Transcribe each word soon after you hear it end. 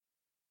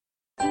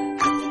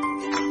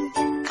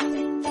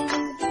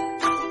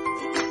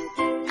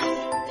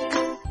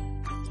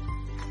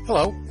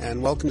Hello,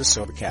 and welcome to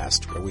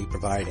Sobercast, where we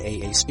provide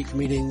AA speaker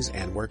meetings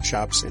and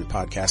workshops in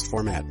podcast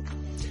format.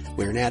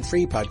 We're an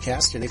ad-free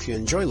podcast, and if you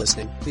enjoy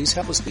listening, please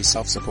help us be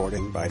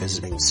self-supporting by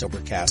visiting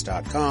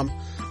Sobercast.com,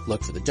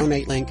 look for the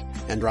donate link,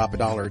 and drop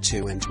 $1 or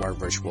 $2 into our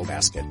virtual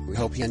basket. We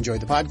hope you enjoy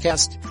the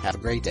podcast. Have a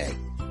great day.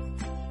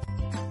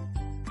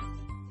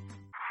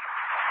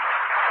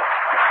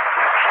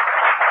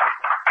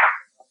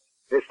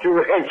 His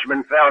two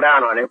henchmen fell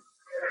down on him.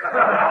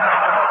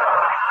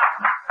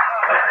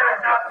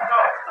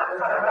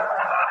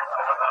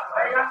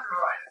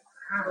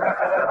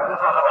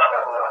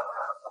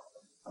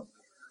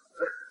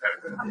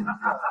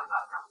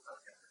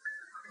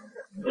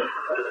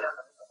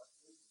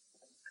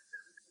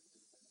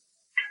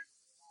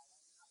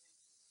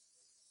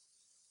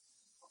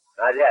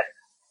 Not yet.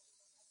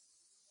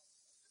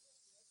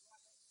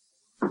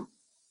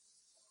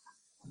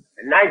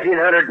 In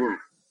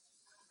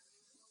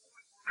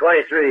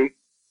 1923,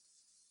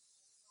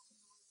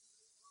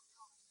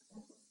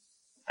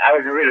 I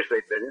was in the real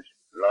estate business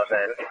in Los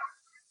Angeles.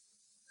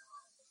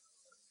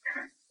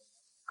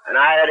 And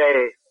I had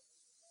a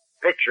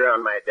picture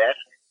on my desk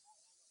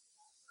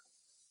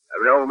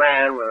of an old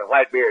man with a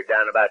white beard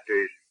down about to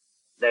his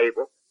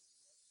navel.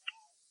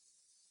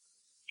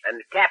 And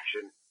the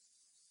caption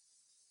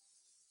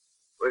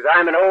was,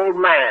 "I'm an old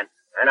man,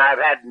 and I've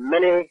had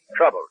many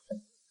troubles,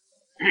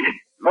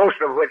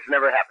 most of which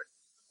never happened."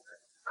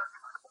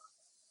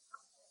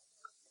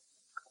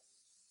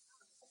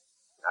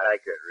 I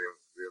like that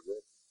real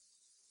good.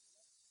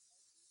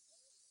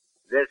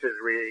 This, as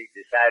we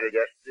decided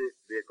yesterday,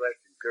 to be a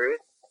question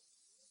period.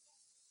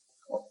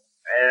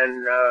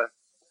 And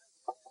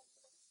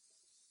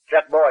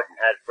Chuck Borden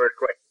has the first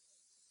question.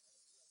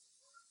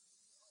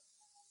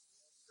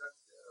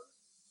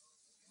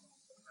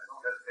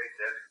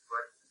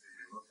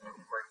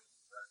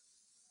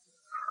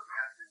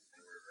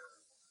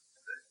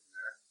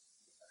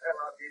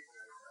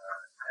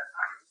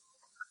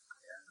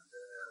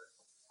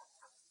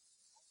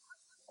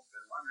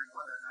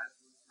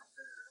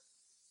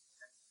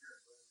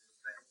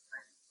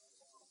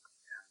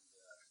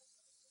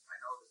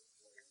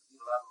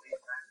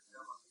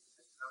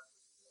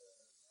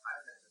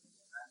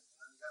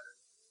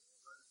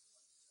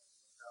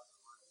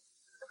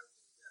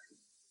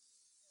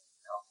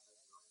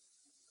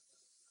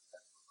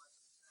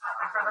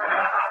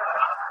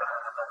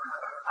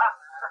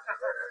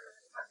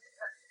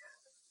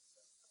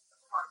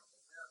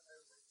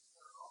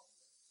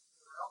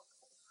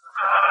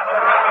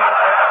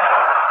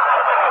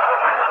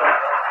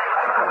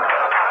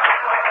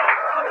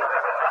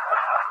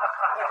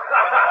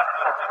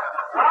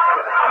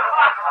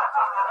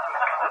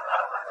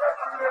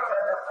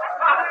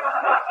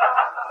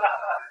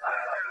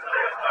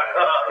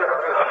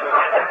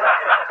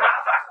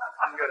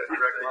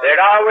 There's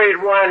always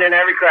one in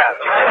every crowd.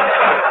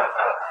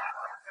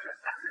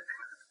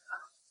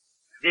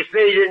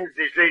 Decisions.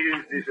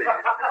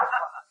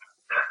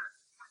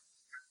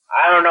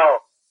 I don't know.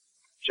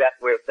 Chuck,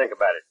 we'll think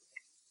about it.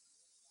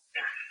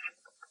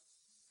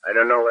 I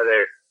don't know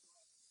whether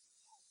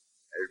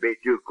it'd be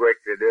too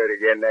quick to do it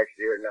again next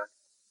year or not.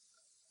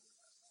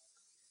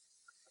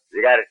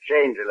 You gotta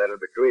change a little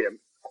between them,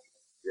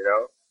 you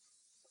know.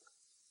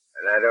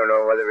 And I don't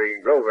know whether we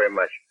can grow very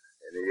much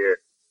in a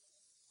year.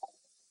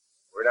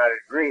 We're not as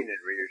green as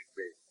we used to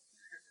be.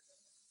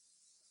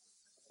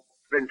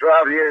 It's been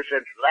 12 years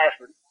since the last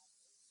one.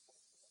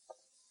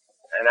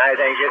 And I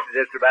think this is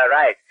just about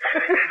right.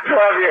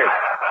 12 years.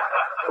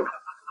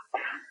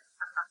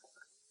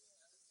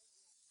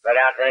 But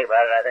I'll think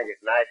about it. I think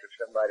it's nice of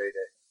somebody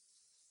to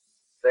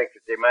think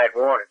that they might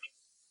want it.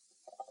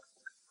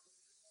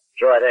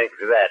 So I think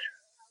for that.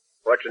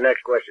 What's the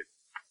next question?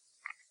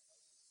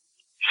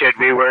 Should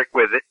we work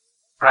with it,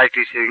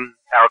 practicing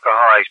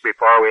alcoholics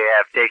before we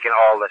have taken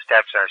all the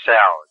steps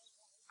ourselves?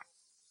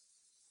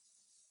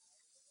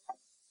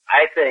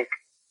 I think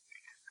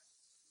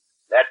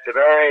that's the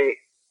very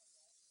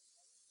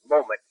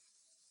moment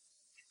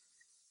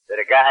that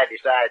a guy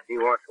decides he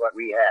wants what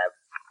we have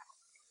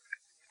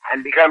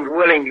and becomes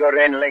willing to go to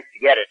any length to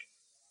get it.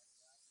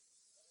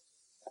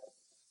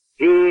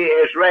 He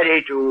is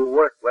ready to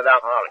work with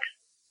alcoholics.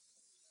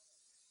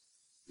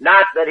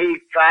 Not that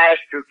he tries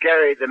to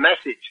carry the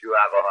message to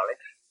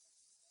alcoholics,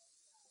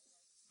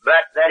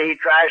 but that he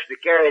tries to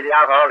carry the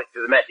alcoholic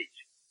to the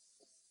message.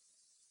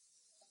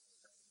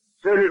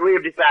 As soon as we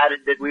have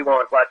decided that we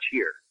want what's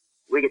here,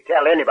 we can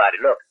tell anybody,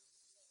 look,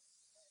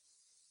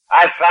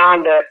 I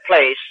found a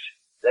place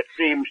that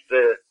seems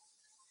to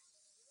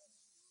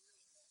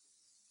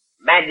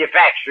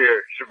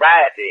manufacture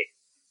sobriety.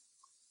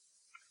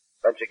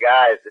 Bunch of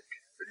guys that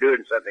are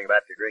doing something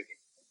about their drinking.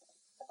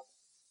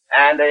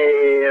 And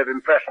they have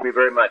impressed me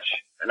very much,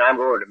 and I'm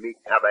going to meet.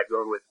 How about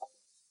going with them?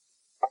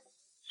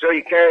 So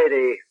you carry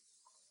the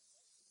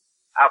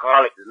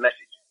alcoholic to the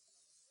message.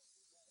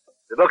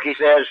 The bookie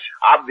says,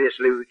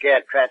 obviously we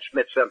can't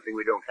transmit something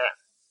we don't have.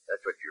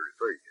 That's what you're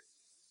referring to.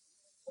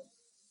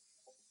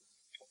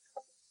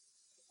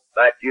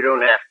 But you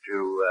don't have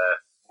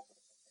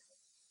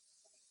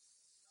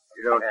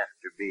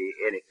to to be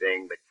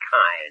anything but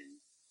kind.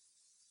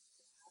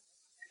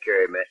 To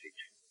carry a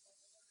message.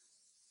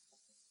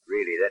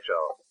 Really, that's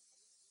all.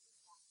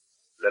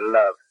 Little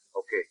love.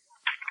 Okay.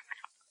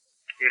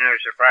 In our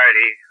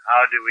sobriety,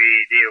 how do we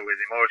deal with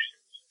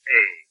emotions?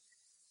 A.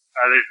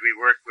 Others we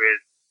work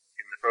with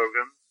in the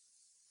program.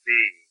 B.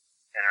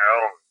 And our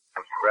own.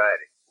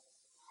 Sobriety.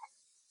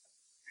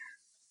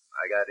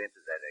 I got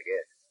into that, I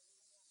guess.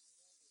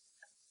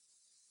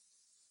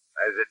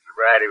 I said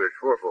sobriety was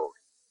fourfold.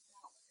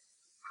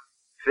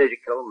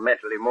 Physical,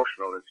 mental,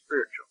 emotional, and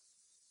spiritual.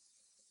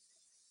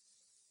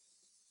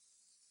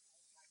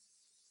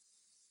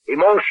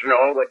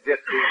 Emotional would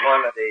just be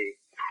one of the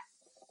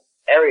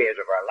areas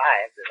of our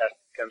lives that has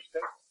to become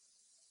stable.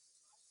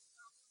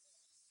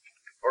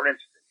 For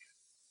instance,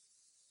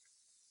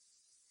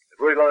 if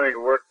we're going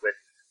to work with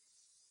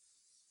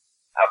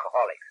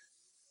alcoholics,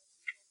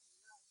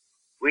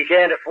 we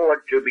can't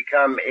afford to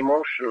become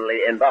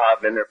emotionally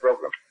involved in their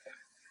program.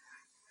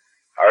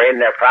 Or in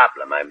their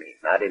problem, I mean.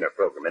 Not in their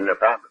program, in their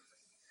problem.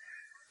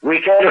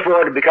 We can't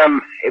afford to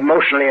become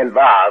emotionally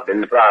involved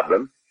in the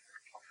problem,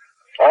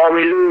 or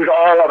we lose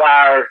all of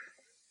our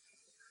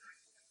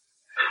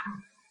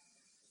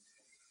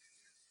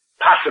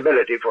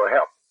possibility for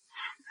help.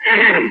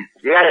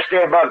 You gotta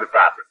stay above the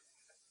problem.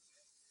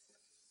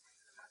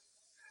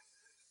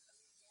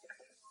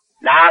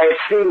 Now, it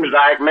seems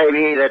like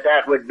maybe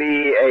that would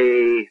be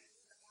a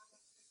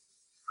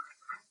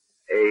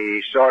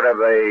sort of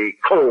a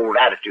cold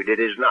attitude. It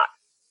is not.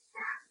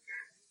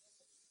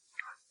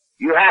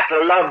 You have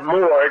to love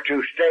more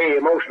to stay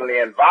emotionally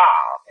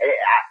involved,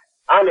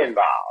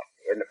 uninvolved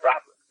in the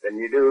problem than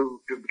you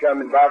do to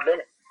become involved in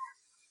it.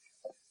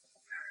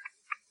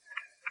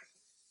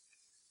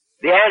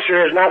 The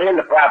answer is not in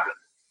the problem.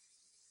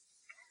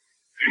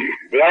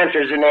 The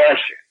answer is in the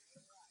answer.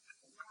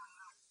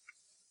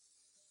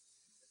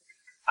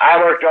 I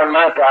worked on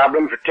my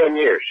problem for 10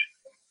 years.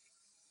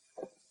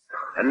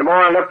 And the more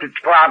I looked at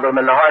the problem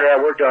and the harder I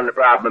worked on the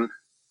problem,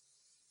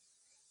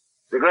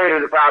 the greater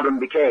the problem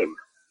became.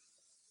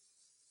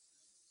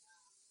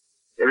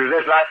 It was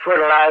just like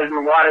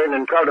fertilizing, watering,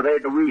 and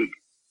cultivating a weed.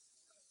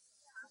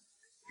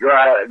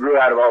 It grew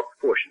out of all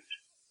proportions.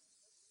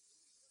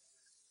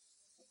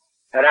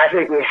 And I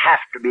think we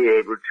have to be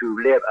able to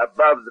live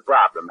above the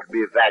problem to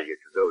be of value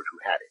to those who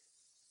have it.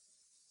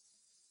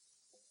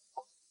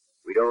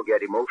 We don't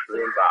get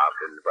emotionally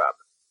involved in the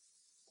problem.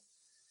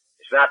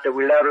 It's not that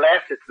we love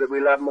less, it's that we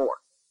love more.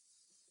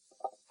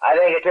 I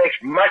think it takes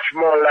much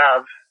more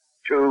love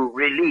to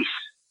release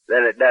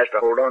than it does to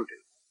hold on to.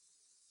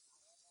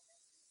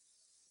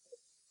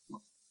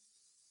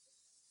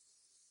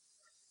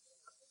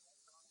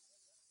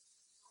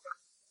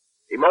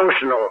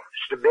 Emotional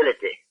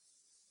stability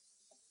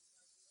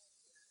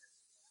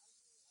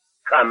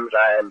comes,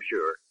 I am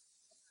sure,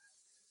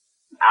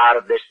 out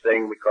of this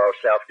thing we call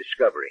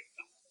self-discovery.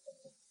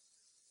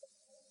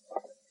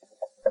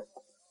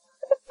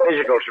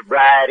 Physical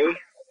sobriety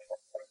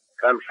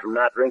comes from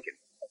not drinking.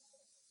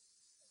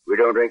 We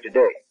don't drink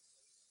today.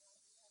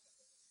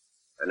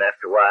 And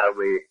after a while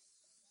we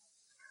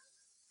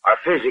are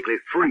physically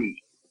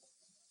free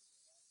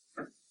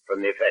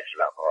from the effects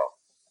of alcohol.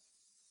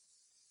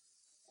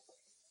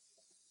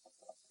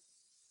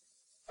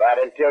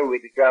 But until we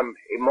become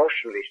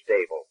emotionally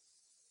stable,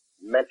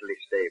 mentally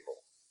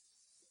stable,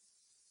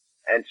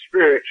 and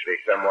spiritually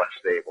somewhat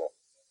stable,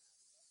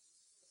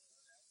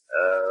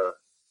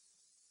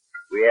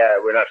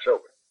 we're not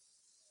sober.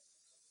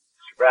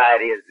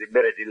 Sobriety is the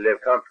ability to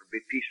live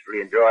comfortably, peacefully,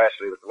 and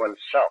joyously with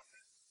oneself.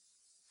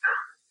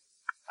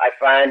 I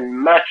find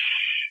much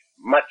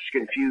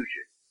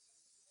confusion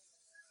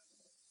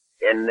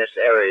in this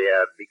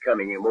area of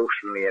becoming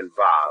emotionally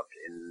involved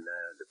in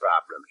the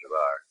problems of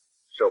our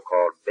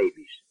so-called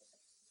babies.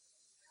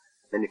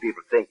 Many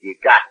people think you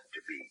got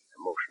to be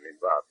emotionally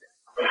involved in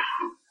it.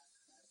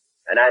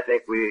 And I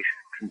think we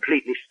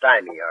completely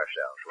stymie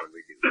ourselves when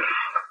we do.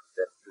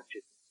 That's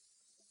legit.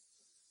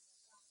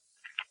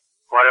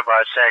 What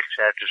about sex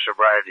after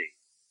sobriety?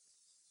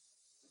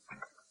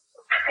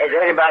 Is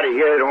there anybody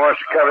here that wants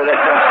to cover that?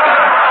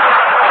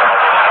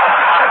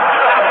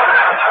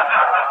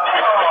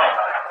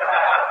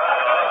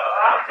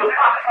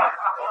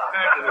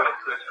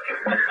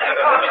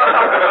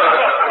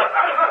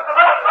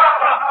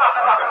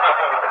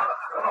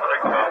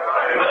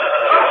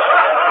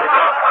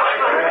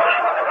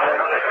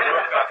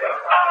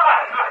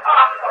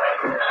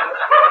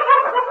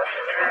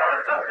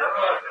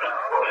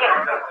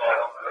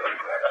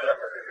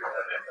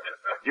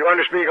 Do you want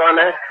to speak on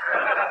that?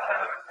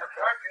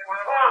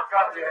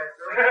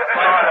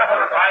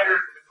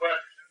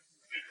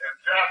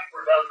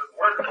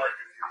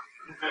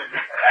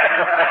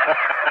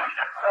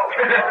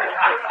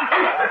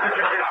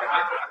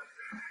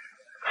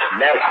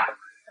 Next.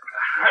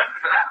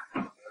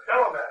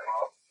 Tell him that,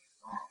 Mom.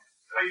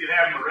 So you could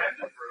have him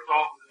arrested for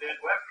assault with a dead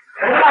weapon.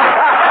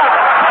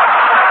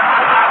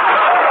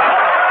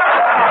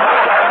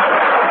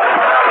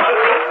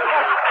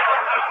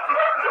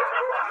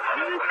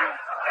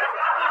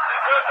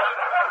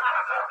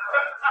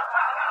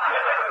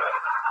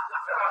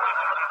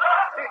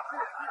 I'm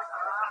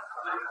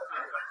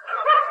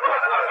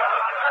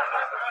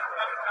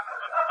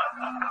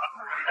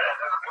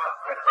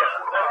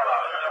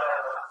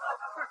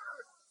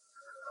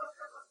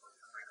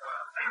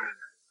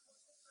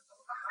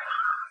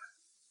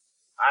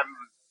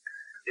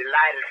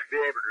delighted to be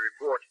able to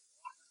report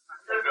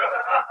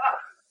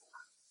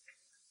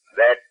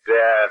that,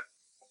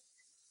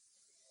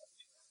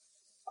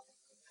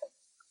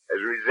 as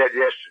we said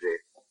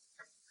yesterday,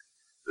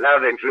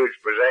 love includes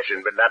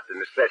possession, but not the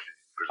necessity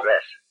to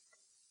possess.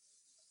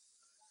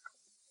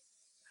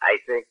 I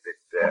think that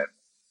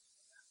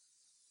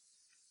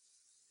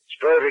it's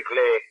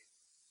perfectly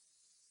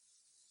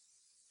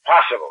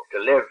possible to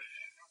live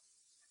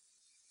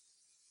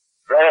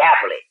very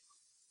happily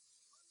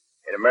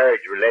in a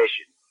marriage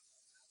relation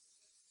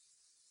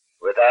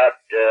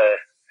without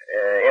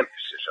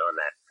emphasis on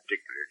that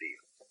particular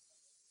deal.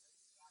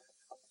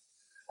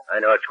 I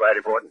know it's quite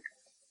important.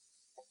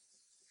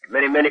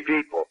 Many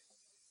people.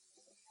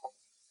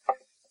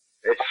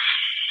 It's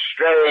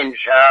strange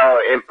how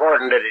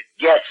important that it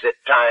gets at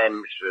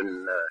times,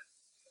 and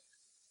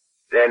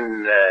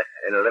then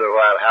in a little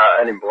while how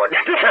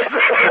unimportant.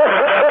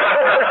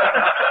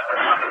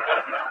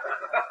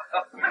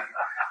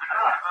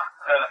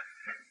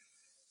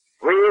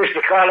 We used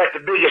to call it the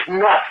biggest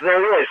nut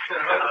there is,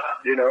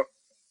 you know.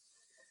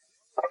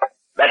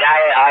 But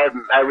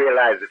I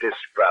realize that this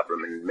is a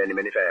problem in many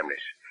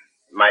families.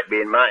 It might be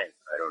in mine.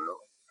 I don't know.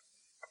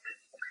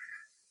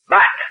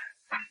 But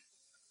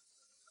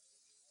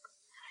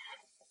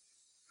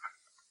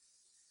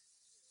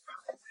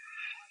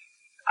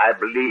I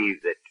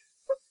believe that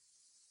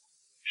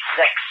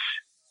sex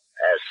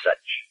as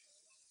such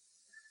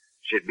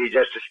should be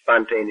just as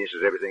spontaneous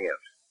as everything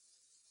else.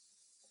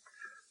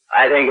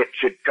 I think it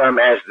should come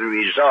as the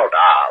result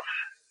of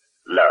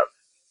love.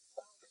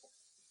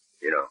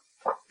 You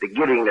know, the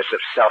givingness of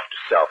self to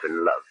self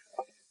in love.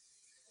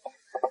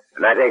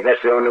 And I think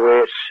that's the only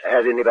way it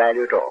has any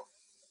value at all.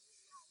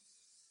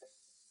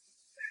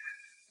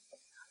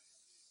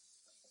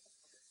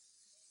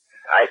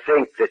 I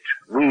think that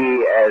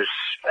we as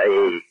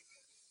a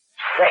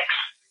sex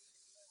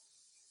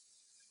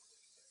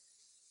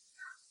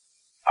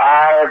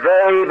are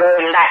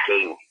very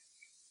lacking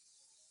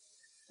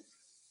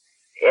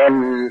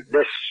in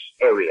this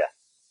area.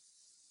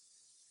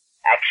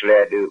 Actually,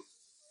 I do.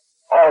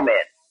 All men.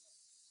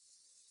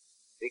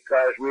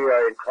 Because we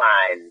are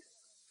inclined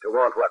to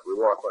want what we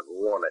want when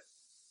we want it.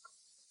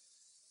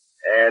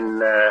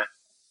 And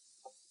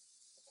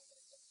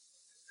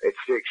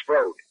it's to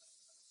explode.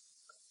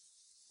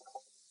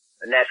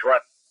 And that's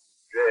what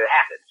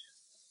happens.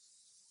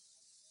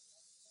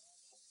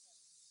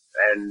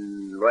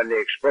 And when the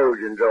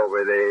explosion's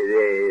over,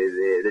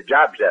 the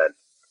job's done,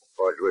 as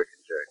far as we're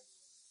concerned.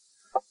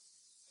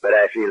 But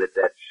I feel that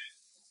that's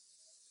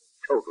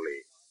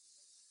totally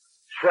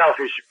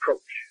selfish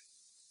approach.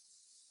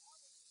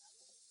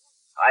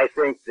 I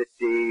think that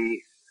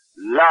the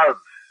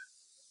love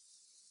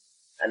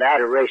and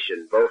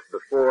adoration, both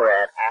before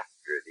and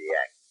after the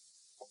act,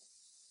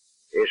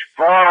 is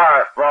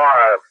far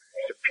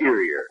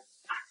superior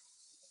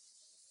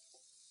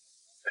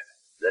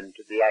than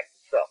to the act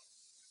itself.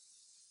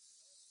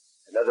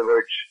 In other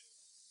words,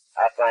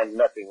 I find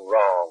nothing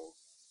wrong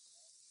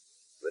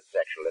with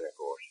sexual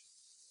intercourse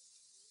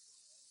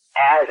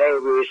as a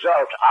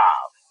result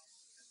of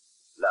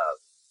love.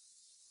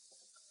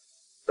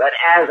 But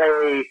as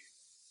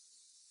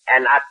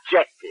an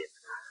objective,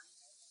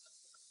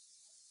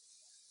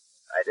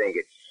 I think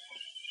it's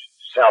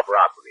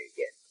self-robbery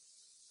again.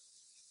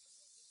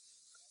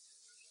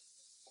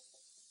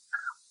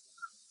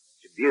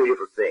 It's a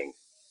beautiful thing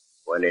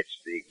when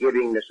it's the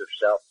givingness of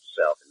self to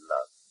self in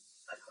love.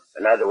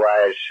 And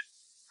otherwise,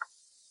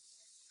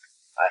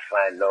 I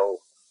find no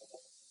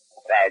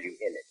value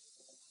in it.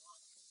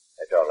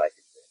 That's all I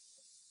can say.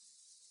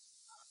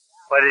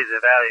 What is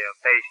the value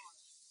of patience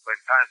when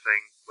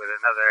counseling with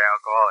another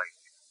alcoholic?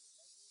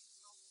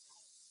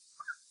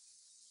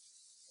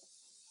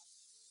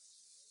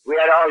 We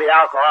had all the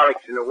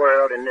alcoholics in the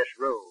world in this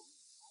room.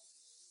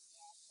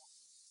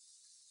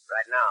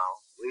 Right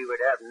now, we would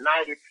have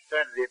 90%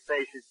 of the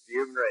patients of the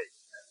human race.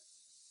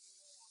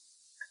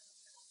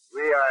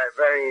 We are a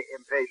very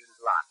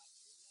impatient lot.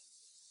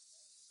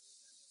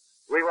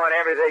 We want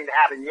everything to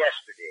happen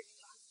yesterday.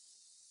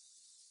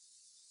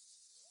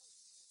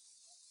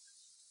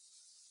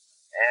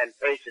 And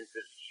patience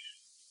is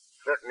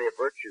certainly a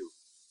virtue.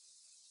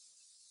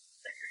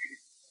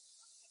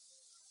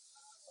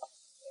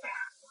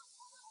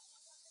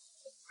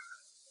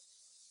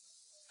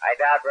 I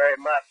doubt very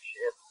much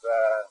if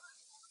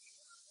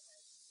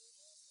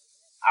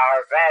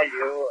our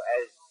value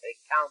as a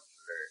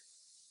counselor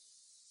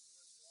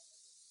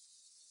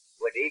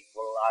would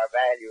equal our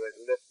value as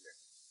a listener.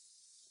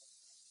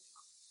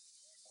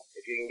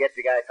 If you can get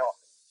the guy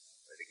talking,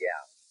 or the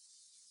gal,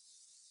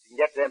 you can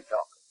get them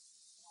talking.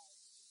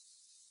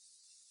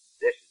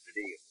 This is the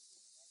deal.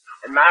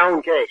 In my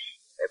own case,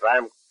 if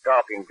I'm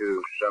talking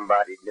to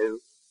somebody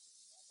new,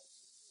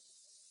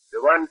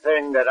 the one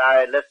thing that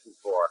I listen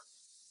for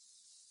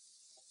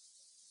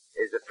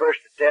is the first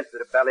attempt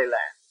at a belly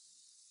laugh.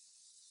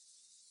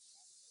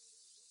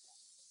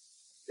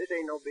 This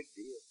ain't no big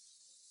deal.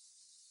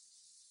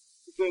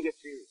 You can't get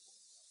serious.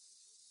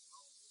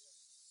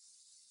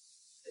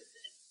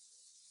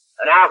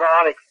 An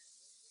alcoholic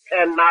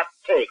cannot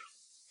take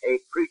a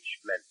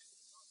preachment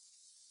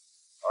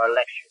or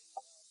lecture.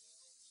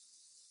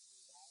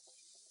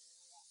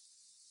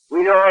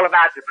 We know all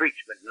about the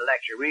preachment and the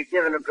lecture. We've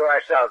given them to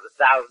ourselves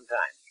 1,000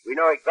 times. We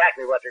know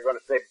exactly what they're going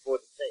to say before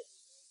they say it.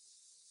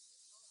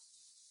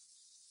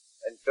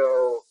 And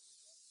so,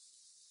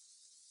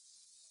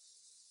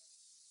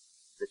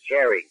 the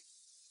sharing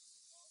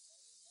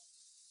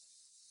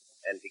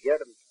and to get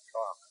them to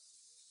talk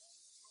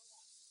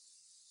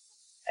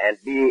and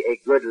be a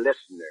good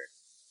listener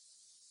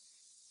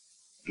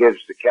gives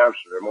the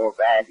counselor more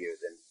value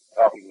than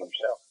talking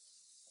himself.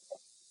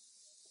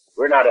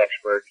 We're not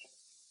experts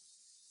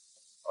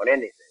on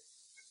anything.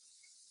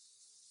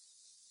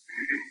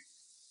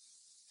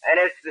 And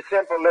it's the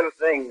simple little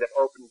thing that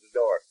opens the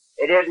door.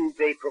 It isn't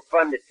the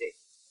profundity.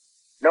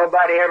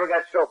 Nobody ever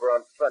got sober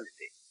on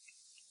profundity.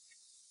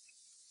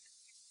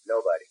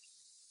 Nobody.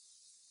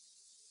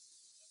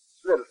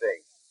 It's little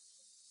things.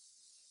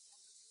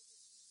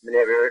 Many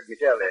of you heard me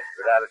tell this,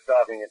 but I was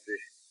talking at the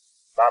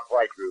Bob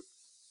White group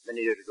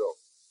many years ago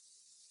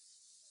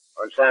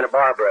on Santa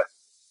Barbara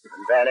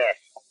and Van Ness.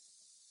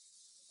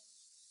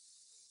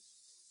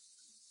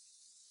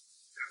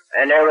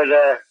 And there was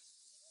a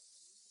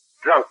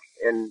drunk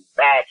in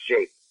bad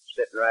shape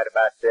sitting right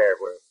about there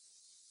where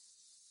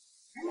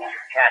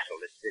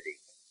Castle is sitting.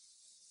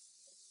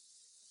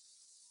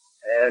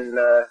 And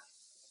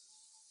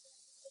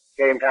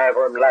came time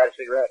for him to light a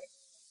cigarette.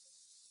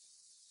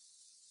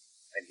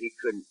 And he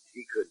couldn't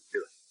do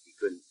it. He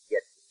couldn't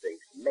get the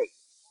things to make.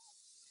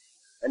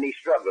 And he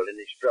struggled. And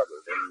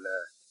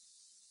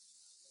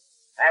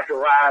after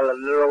a while, a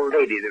little old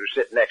lady that was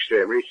sitting next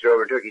to him reached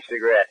over and took his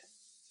cigarette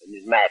and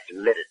his match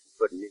and lit it and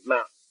put it in his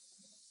mouth.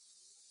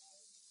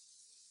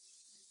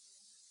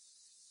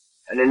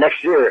 And the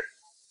next year,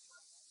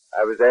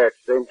 I was there at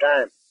the same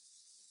time.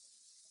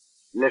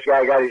 And this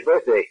guy got his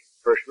birthday,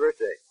 first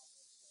birthday.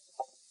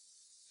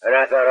 And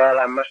I thought, well,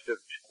 I must have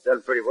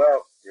done pretty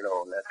well, you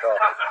know, and that's all.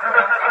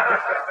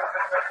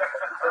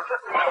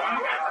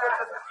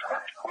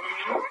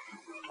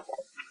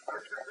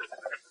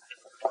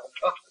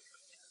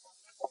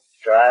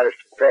 So I was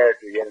prepared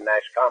to get a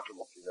nice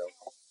compliment, you know,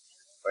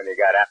 when he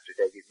got up to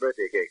take his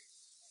birthday cake.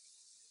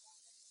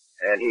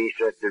 And he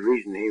said the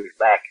reason he was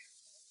back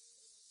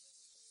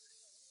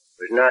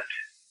was not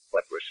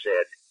what was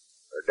said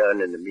or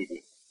done in the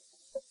meeting.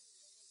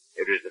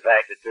 It was the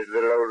fact that this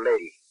little old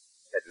lady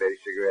had lit a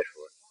cigarette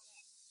for him.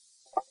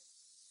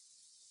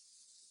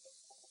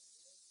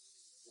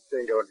 This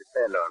thing don't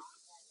depend on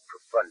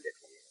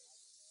profundity,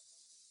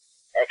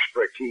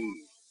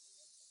 expertise.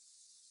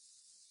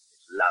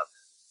 It's love.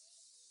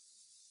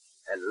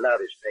 And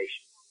love is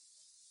patient.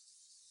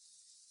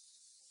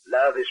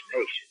 Love is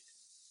patient.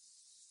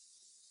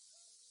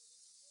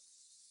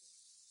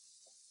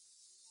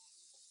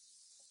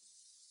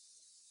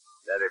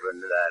 Another one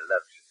that I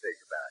love to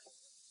think about.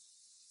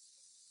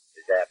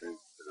 This happened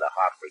to the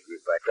Hoffer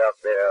group. I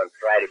talked there on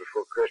Friday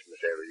before Christmas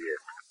every year.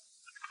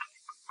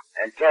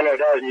 And 10 or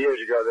a dozen years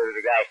ago, there was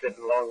a guy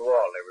sitting along the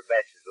wall. There were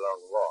benches along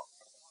the wall.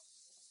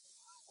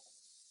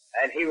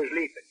 And he was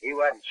leaping. He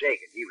wasn't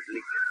shaking. He was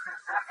leaping.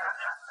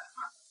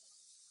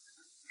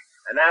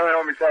 And I went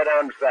home and sat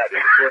down beside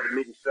him before the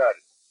meeting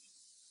started.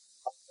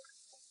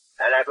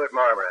 And I put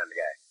my arm around the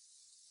guy.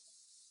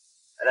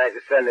 And I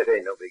said, son, this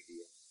ain't no big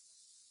deal.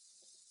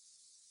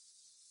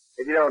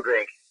 If you don't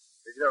drink,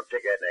 if you don't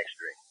take that next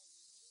drink,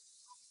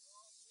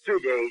 3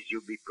 days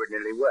you'll be pretty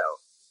nearly well,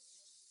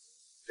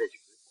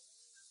 physically.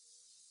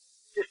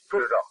 Just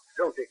put it off.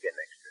 Don't take that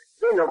next drink.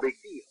 It ain't no big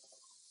deal.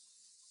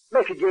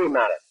 Make a game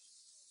out of it.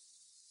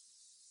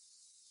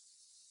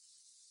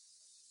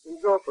 You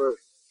can go for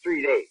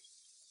 3 days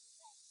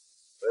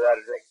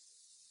without a drink.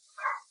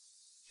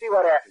 See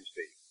what happens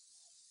to you.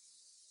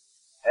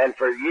 And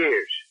for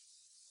years,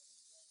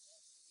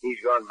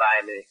 he's gone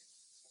by me,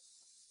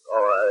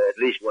 at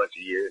least once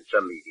a year in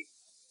some meeting.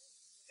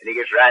 And he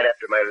gets right up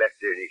to my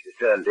left ear and he says,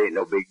 son, it ain't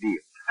no big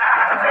deal.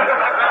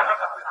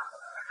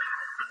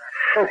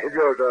 He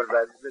goes on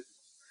about his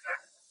business.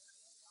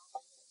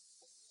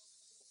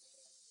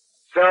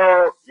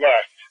 So,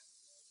 yes,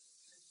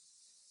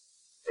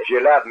 if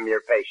you love him,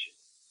 you're patient.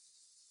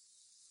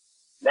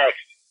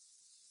 Next.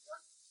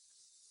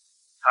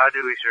 How do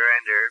we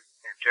surrender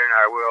and turn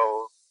our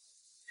will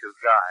to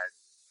God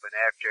when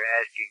after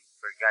asking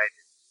for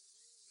guidance,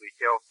 we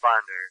still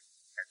ponder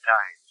at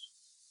times?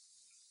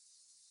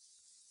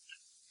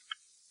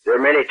 There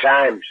are many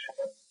times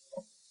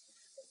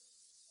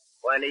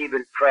when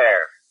even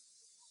prayer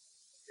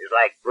is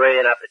like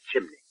braying up a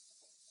chimney.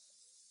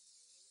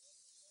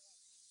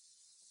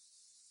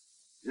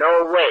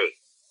 No way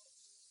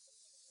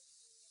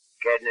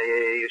can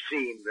you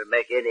seem to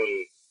make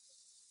any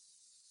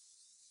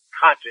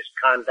conscious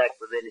contact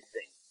with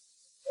anything.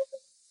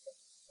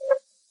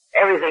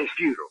 Everything's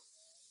futile.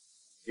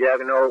 You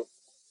have no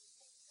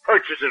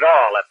purchase it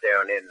all up there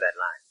on the end of that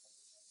line.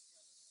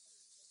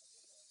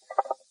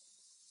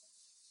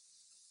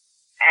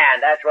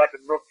 And that's what the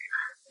book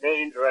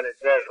means when it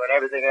says, when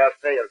everything else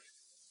fails,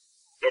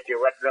 get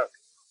your wet drunk.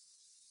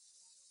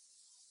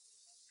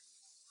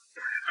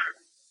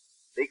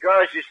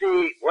 Because, you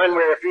see, when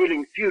we're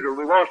feeling futile,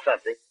 we want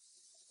something.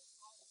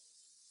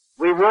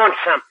 We want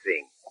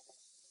something.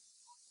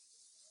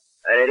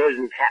 And it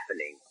isn't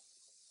happening.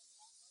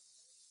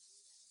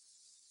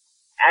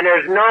 And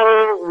there's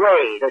no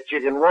way that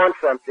you can want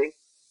something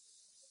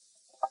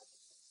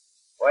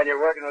when you're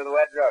working with a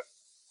wet drug.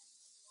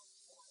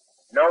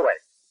 No way.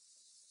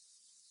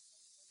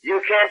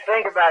 You can't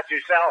think about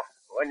yourself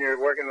when you're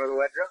working with a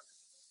wet drug.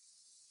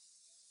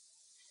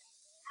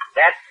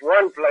 That's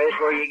one place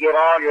where you give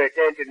all your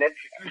attention and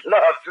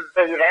love to the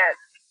thing you have.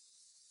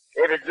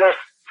 If it's just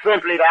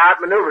simply to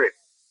outmaneuver it.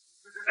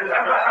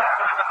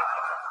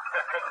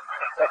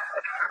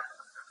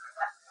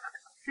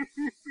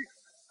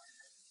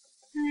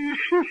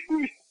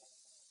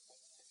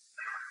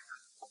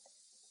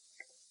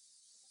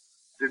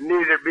 To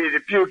neither be the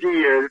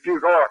pukey or the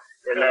puke horse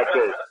in that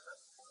case.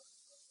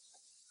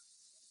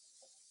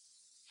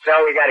 So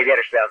we got to get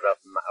ourselves off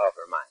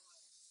our mind.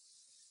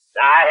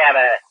 Now I have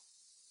a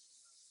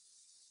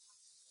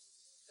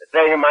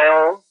thing of my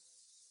own.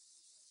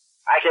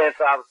 I can't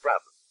solve a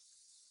problem.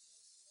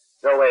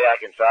 No way I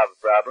can solve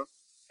a problem,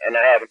 and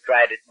I haven't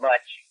tried it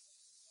much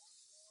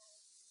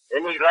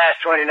in these last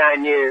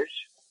 29 years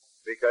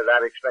because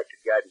I've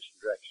expected guidance and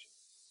direction.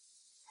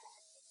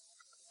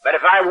 But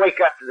if I wake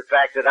up to the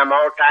fact that I'm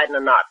all tied in a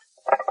knot,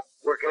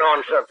 working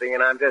on something,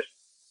 and I'm just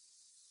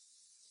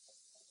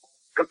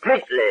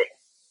completely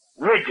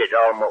rigid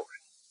almost,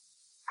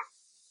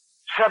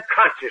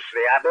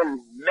 subconsciously I've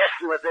been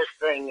messing with this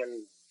thing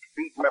and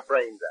beating my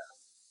brains out.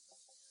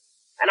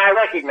 And I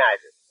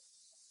recognize it.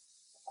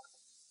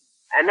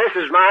 And this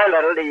is my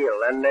little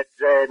deal, and it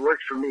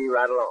works for me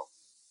right along.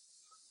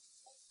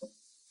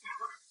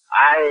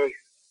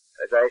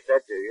 As I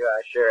said to you,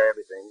 I share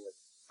everything with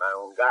my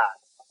own God,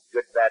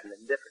 good, bad, and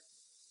indifferent.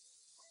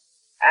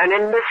 And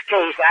in this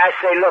case, I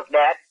say, look,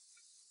 Dad,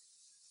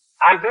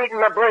 I'm beating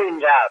my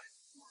brains out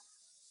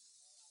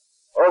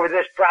over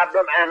this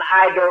problem, and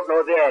I don't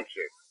know the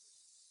answer.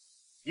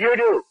 You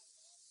do.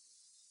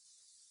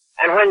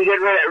 And when you get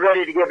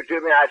ready to give it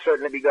to me, I'd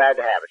certainly be glad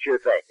to have it. Sure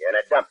thing. And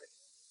I'd dump it.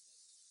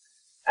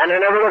 And I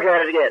never look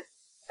at it again.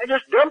 I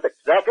just dump it.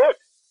 That's it.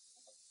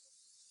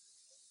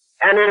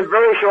 And in a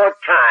very short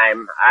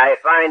time, I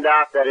find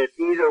out that it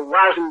either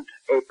wasn't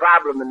a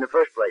problem in the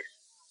first place,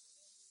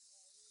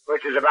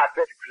 which is about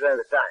 50% of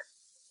the time,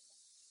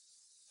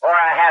 or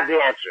I have the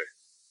answer.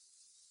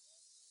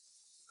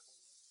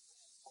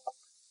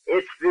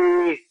 It's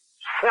the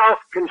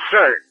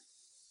self-concern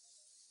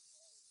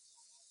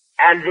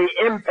and the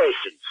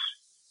impatience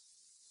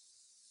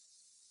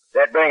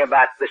that bring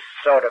about this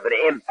sort of an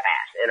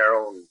impasse in our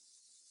own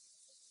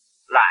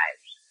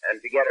lives.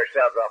 And to get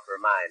ourselves off our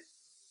mind,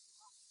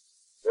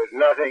 there's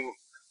nothing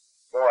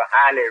more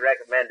highly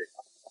recommended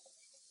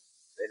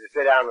than to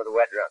sit down with a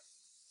wet drunk.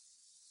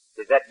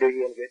 Does that do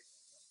you any good?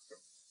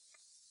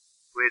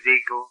 With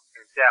ego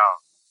and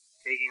self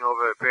taking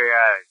over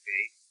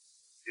periodically,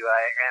 do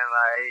I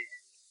analyze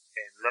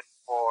and look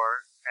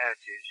for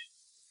answers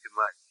to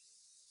much?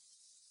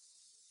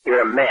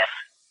 You're a mess.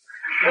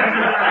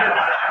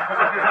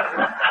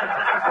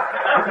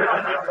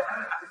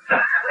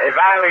 If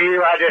I were you,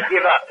 I'd just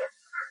give up.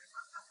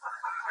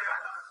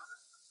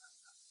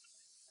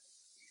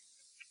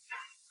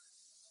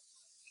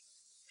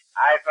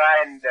 I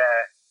find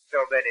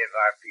so many of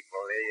our people,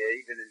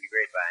 even in the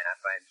grapevine, I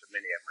find so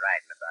many of them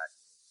writing about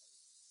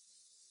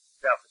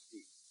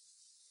self-esteem.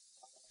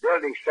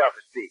 Building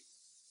self-esteem.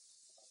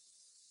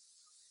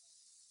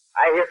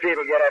 I hear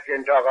people get up here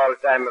and talk all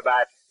the time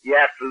about you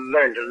have to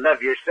learn to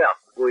love yourself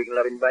before you can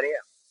love anybody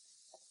else.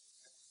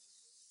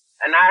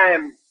 And I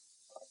am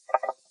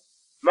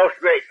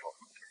most grateful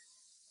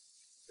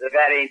that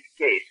that ain't the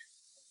case.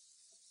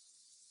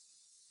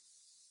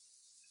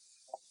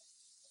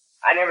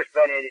 I never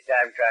spent any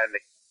time trying to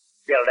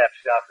build up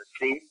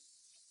self-esteem.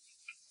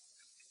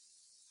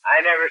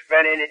 I never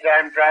spent any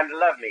time trying to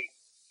love me.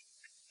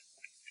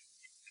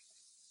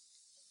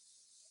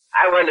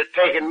 I wouldn't have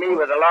taken me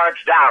with a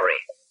large dowry.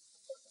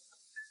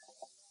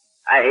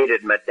 I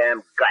hated my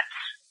damn guts.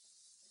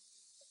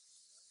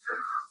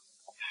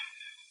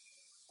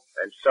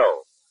 And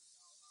so,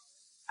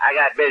 I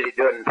got busy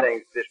doing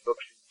things this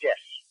book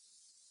suggests.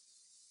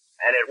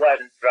 And it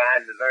wasn't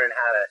trying to learn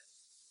how to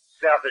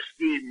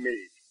self-esteem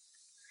me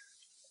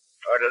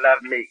or to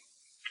love me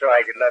so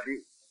I could love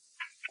you.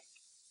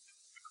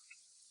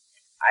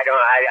 I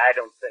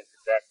don't think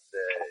that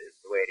is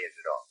the way it is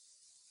at all.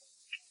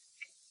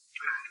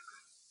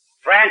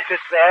 Francis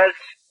says,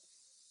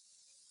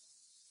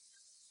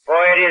 for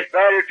it is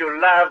better to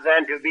love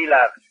than to be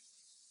loved.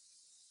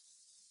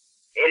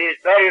 It is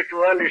better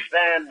to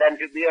understand than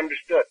to be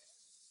understood.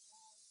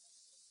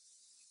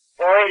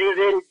 For it is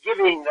in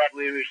giving that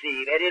we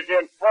receive. It is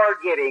in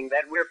forgiving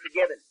that we're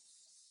forgiven.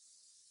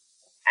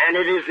 And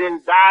it is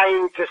in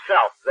dying to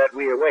self that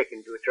we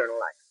awaken to eternal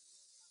life.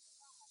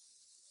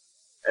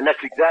 And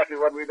that's exactly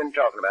what we've been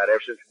talking about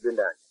ever since we've been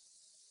down here.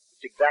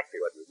 It's exactly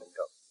what we've been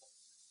talking about.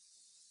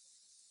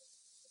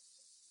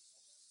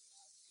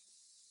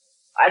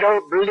 I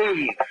don't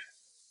believe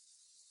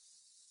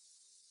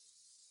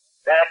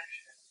that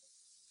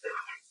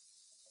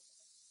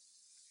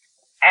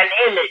an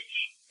image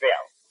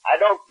fell. I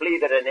don't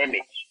believe that an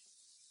image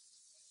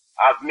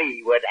of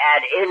me would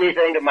add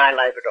anything to my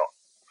life at all.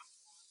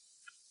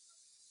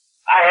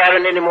 I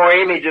haven't any more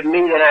image of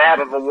me than I have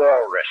of a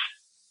walrus.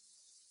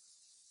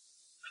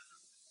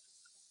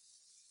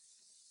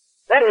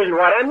 That isn't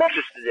what I'm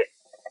interested in.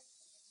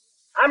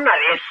 I'm not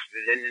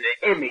interested in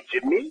an image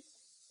of me.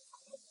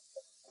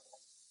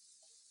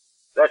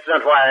 That's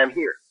not why I'm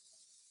here.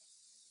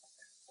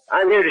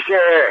 I'm here to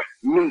share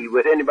me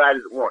with anybody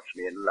that wants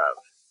me in love.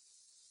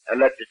 And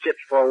let the chips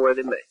fall where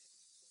they may.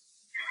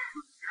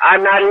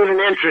 I'm not even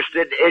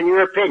interested in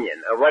your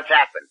opinion of what's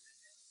happened,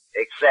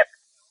 except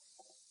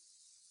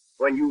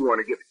when you want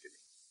to give it to me.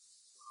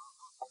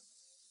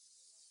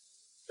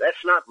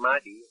 That's not my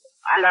deal.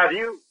 I love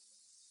you.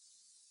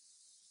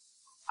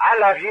 I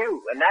love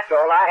you, and that's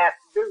all I have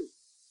to do.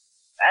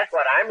 That's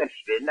what I'm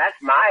interested in.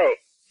 That's my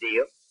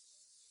deal.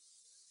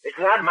 It's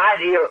not my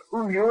deal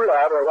who you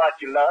love or what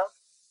you love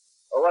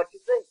or what you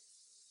think.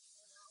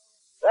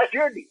 That's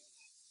your deal.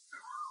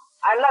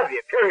 I love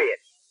you, period.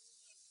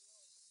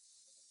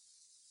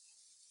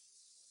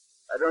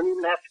 I don't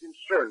even have to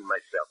concern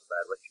myself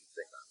about what you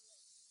think of me.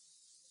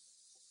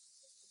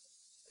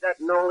 I got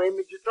no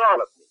image at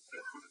all of me.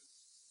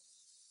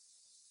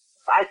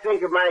 I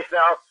think of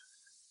myself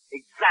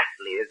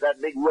exactly as that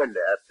big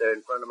window up there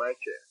in front of my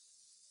chair.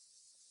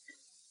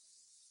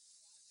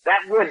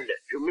 That window,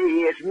 to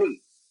me, is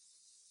me.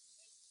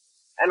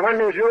 And when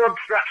there's no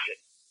obstruction,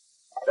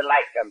 the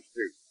light comes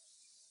through.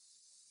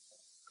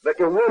 But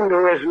the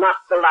window is not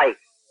the light.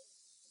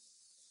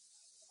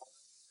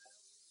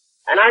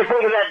 And I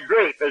think of that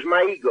drape as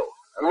my ego.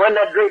 And when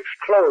that drape's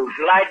closed,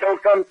 the light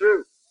don't come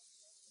through.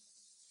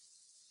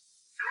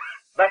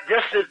 But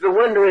just as the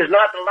window is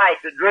not the light,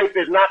 the drape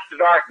is not the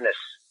darkness.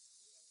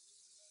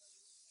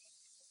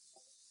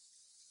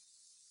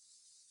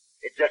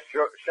 It just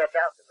shuts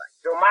out the light.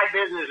 So my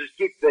business is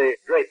keep the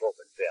drape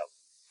open, Phil,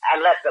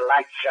 and let the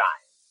light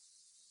shine.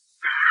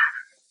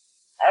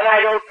 And I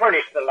don't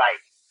furnish the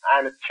light.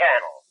 I'm a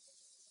channel.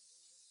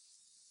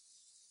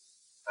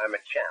 I'm a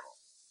channel.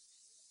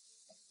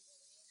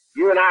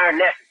 You and I are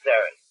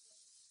necessary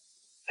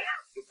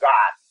to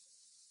God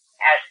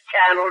as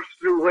channels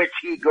through which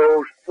He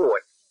goes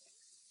forth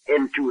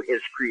into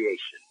His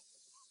creation.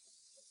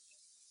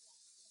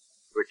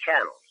 We're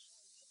channels.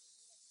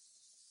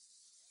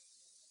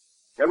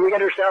 And we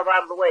get ourselves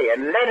out of the way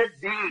and let it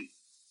be.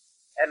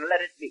 And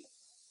let it be.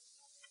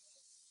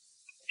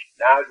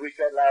 Now, as we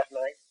said last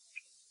night,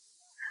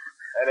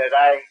 and as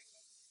I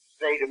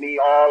say to me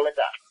all the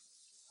time,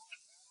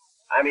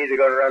 I'm either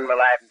going to run my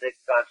life and take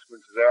the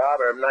consequences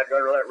thereof, or I'm not going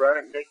to run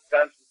it and take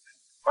the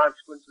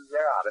consequences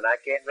thereof, and I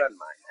can't run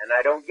mine. And I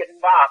don't get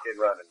involved in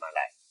running my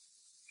life.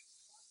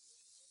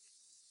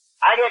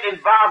 I get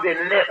involved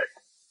in living.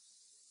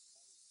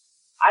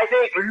 I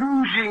think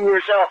losing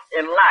yourself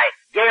in life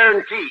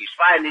guarantees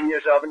finding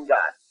yourself in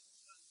God.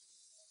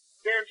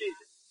 Guarantees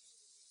it.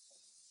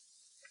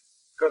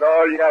 Because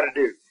all you got to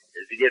do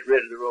is to get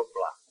rid of the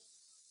roadblock.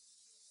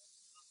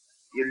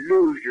 You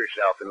lose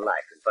yourself in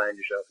life and find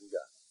yourself in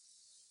God.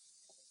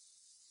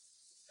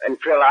 And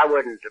Phil, I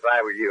wouldn't, if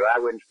I were you, I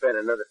wouldn't spend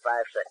another 5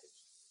 seconds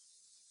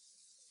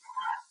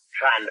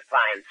trying to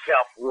find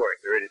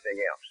self-worth or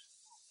anything else.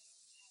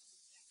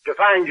 To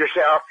find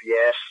yourself,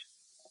 yes.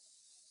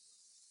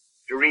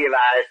 To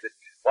realize that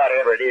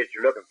whatever it is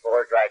you're looking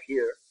for is right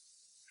here.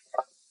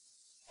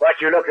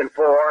 What you're looking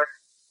for,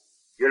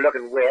 you're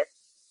looking with.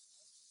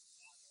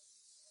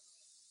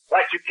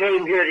 What you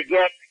came here to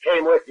get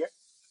came with you.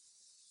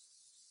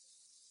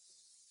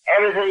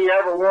 Everything you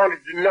ever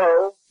wanted to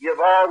know, you've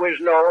always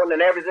known,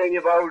 and everything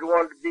you've always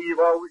wanted to be, you've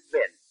always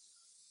been.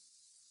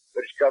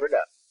 But it's covered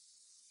up.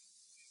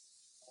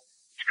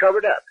 It's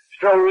covered up.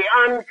 So we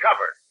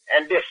uncover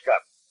and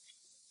discover.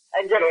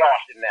 And get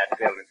lost in that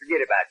building.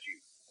 Forget about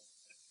you.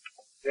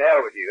 To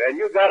hell with you. And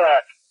you got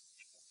a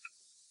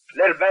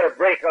little better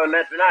break on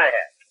that than I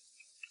have.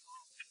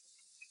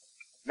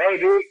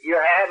 Maybe you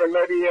have and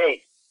maybe you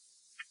ain't.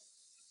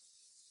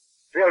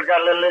 Phil's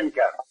got a little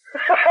income.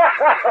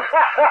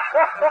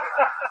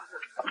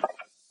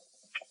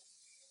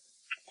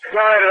 So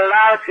it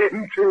allows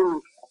him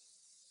to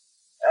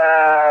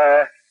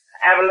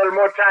have a little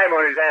more time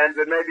on his hands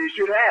than maybe he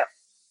should have.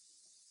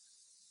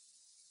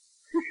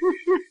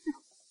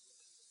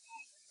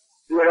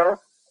 You know?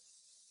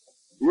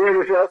 You hear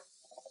yourself?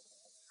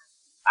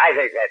 I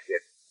think that's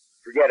it.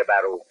 Forget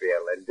about old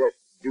Phil and just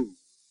do,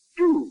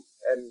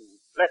 and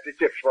let the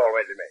chips fall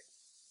where they may.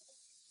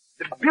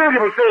 The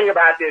beautiful thing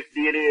about this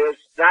deal is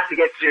not to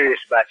get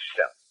serious about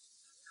yourself.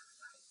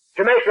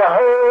 To make the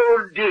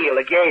whole deal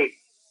a game.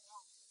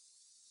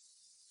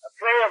 A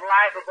play of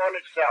life upon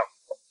itself.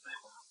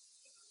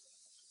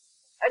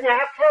 And you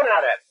have fun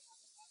out of it.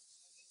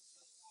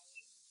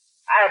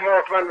 I have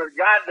more fun with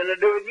God than I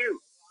do with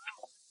you.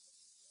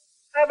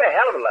 I have a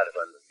hell of a lot of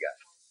fun with God.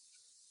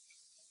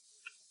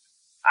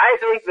 I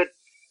think that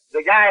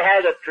the guy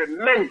has a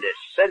tremendous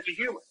sense of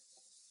humor.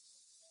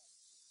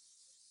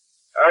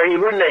 Or he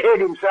wouldn't have hid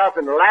himself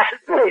in the last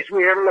place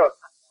we ever looked.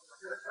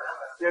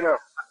 You know.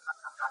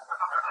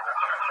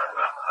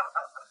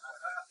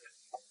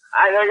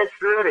 I think it's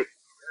terrific.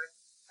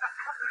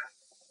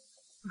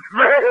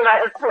 Very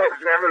last place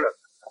we ever looked.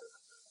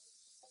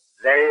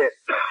 There he is.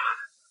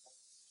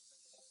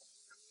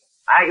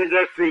 I can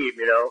just see him,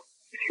 you know.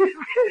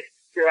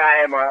 Here I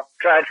am off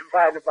trying to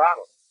find a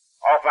bottle.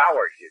 Off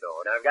hours, you know,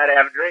 and I've got to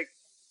have a drink.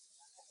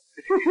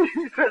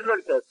 He says, look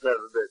at that son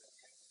of a bitch.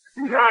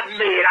 He's not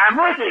me, I'm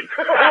with him.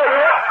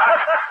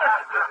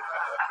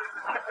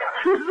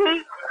 You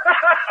see?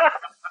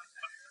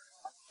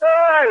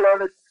 Oh, I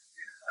love it.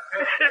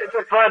 It's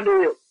a fun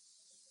deal.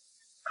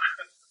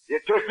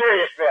 You're too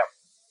serious, Phil.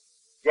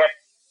 Yet,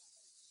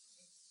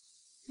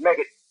 make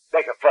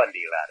a fun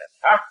deal out of it,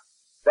 huh?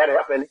 That'll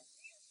help any.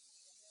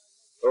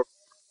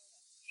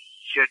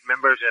 Should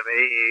members of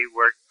AA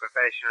work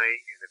professionally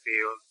in the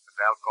field of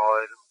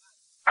alcoholism?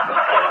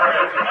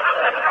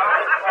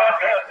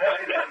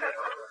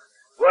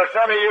 Will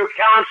some of you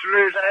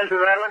counselors answer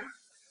that one?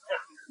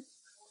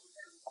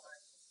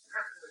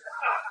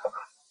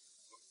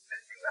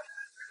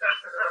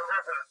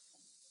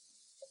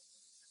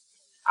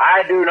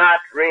 I do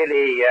not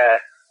really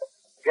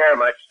care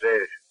much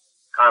to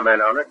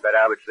comment on it, but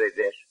I would say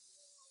this.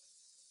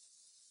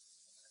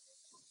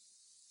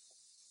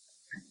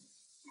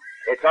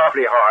 It's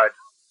awfully hard.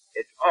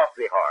 It's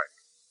awfully hard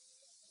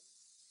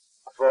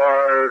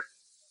for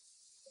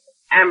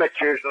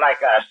amateurs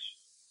like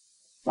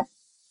us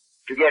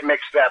to get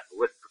mixed up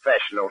with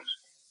professionals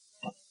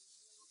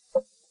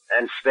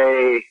and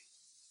stay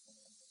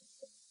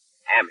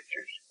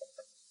amateurs.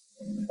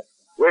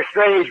 We're a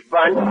strange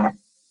bunch.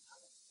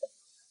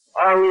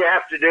 All we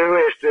have to do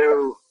is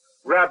to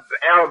rub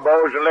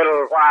elbows a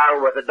little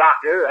while with a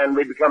doctor and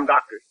we become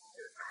doctors.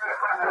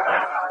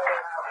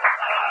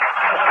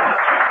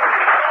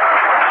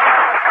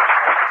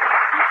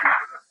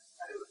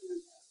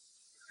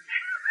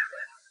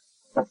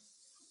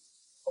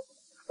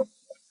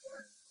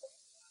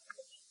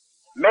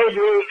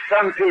 Maybe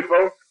some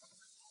people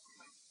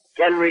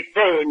can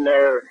retain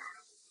their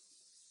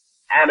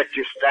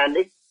amateur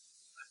standing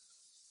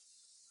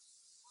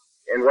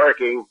in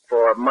working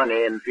for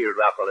money in the field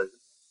of alcoholism.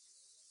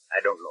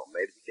 I don't know,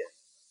 maybe they can.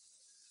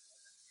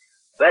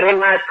 But in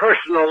my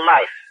personal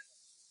life,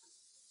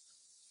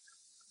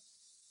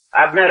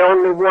 I've met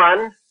only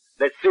one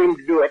that seemed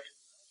to do it,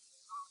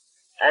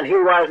 and he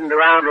wasn't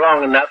around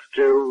long enough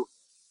to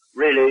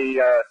really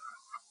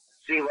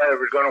see whether it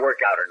was going to work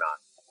out or not.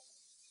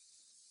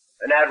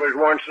 And that was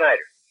Warren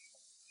Snyder.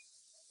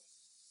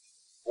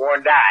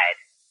 Warren died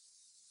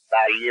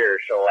about a year or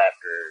so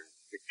after,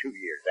 2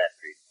 years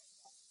after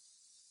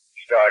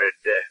he started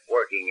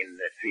working in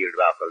the field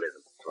of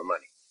alcoholism for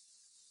money.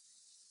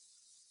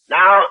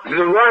 Now,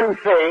 the one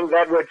thing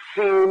that would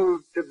seem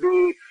to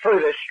be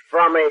furthest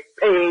from a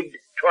paid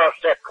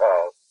 12-step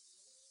call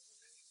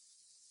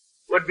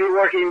would be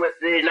working with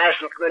the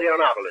National Committee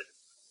on Alcoholism.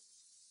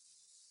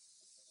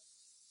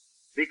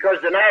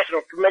 Because the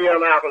National Committee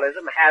on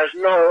Alcoholism has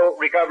no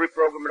recovery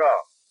program at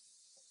all.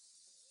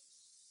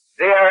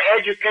 They are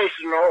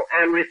educational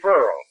and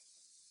referral.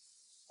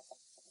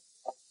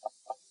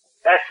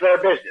 That's their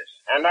business,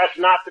 and that's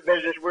not the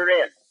business we're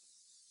in.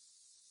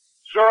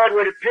 So it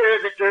would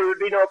appear that there would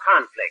be no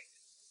conflict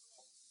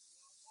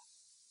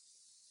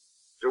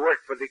to work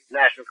for the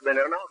National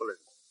Committee on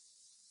Alcoholism.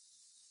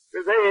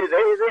 Because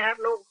they have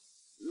no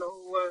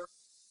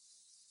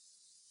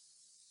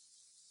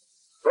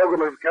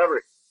program of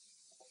recovery.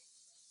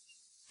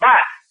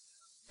 But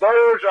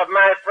those of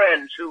my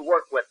friends who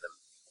work with them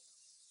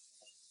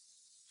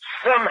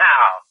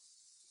somehow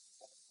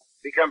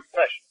become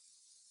professional.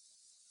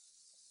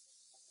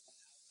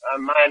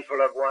 I'm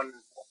mindful of one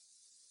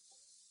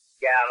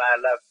gal I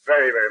love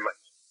very, very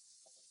much.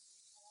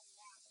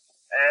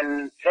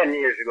 And 10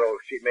 years ago,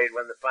 she made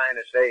one of the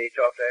finest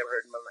talks I ever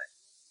heard in my life.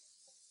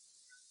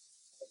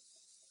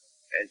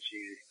 And she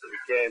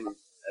became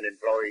an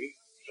employee,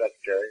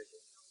 secretary,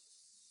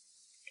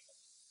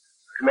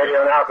 Committee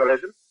on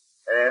Alcoholism,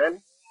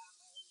 and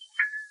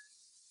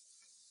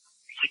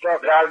she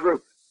talked to our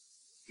group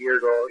a year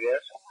ago,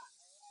 yes.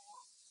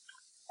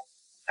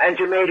 And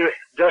she made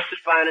just as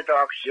fine a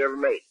talk as she ever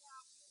made.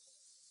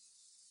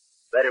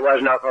 But it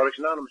wasn't Alcoholics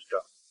Anonymous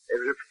talk. It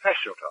was a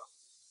professional talk.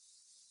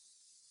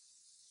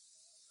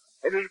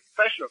 It was a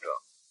professional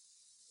talk.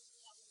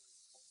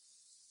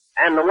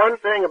 And the one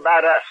thing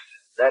about us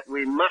that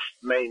we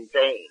must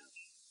maintain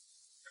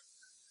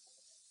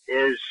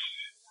is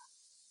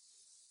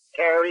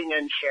caring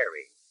and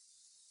sharing.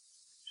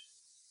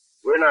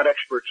 We're not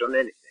experts on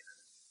anything.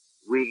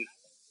 We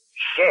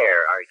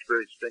share our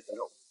experience, strength, and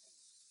hope.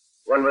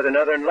 One with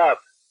another in love.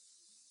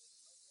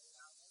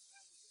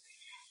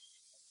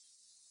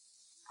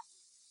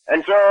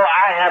 And so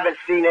I haven't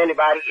seen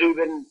anybody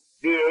even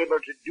be able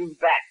to do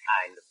that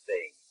kind of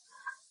thing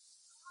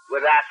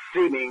without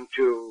seeming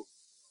to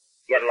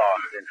get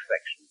lost in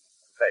professionalism.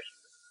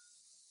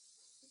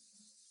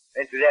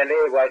 Incidentally,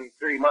 it wasn't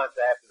 3 months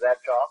after that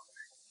talk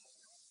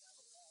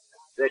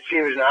that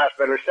she was in the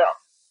hospital herself.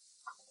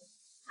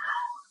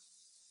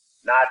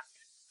 Not,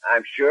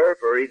 I'm sure,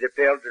 for either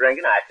pills or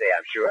drinking. I say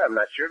I'm sure. I'm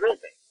not sure of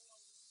anything.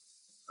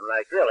 I'm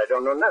like, really, I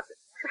don't know nothing.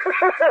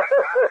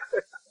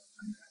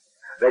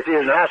 But she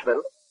was in the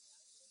hospital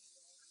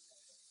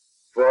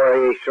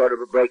for a sort of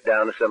a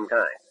breakdown of some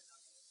kind.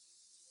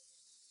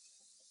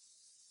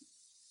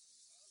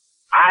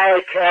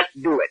 I can't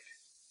do it.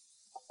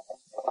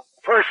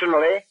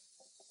 Personally,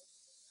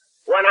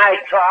 when I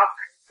talk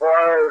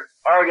for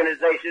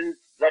organizations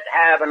that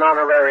have an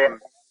honorarium,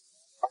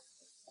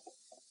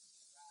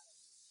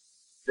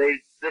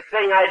 the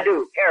thing I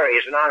do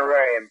carries an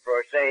honorarium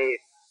for, say,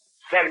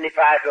 $75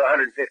 to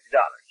 $150.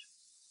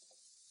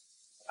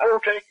 I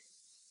won't take it.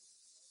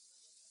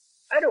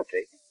 I don't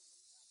take it.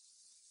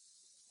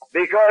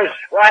 Because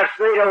whilst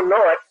they don't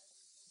know it,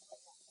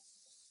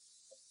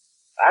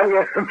 I'm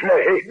going to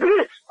play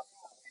this.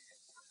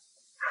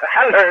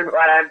 I learned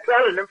what I'm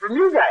telling them from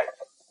you guys.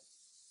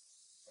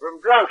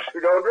 From drunks who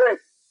don't drink.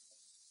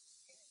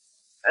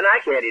 And I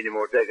can't any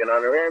more take an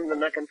honorarium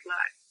than I can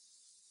fly.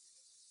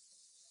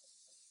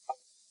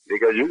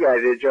 Because you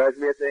guys didn't charge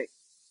me a thing.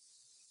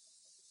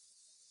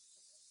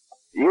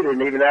 You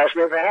didn't even ask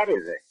me if I had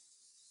anything.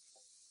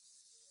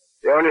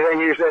 The only thing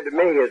you said to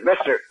me is,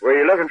 Mister, were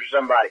you looking for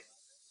somebody?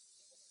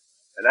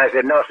 And I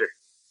said, no, sir.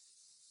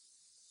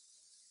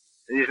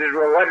 And he said,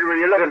 well, what were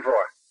you looking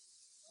for?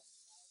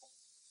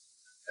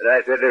 And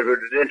I said, it was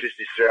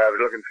interesting, sir. I was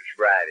looking for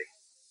sobriety.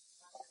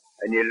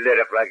 And you lit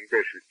up like a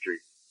Christmas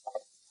tree.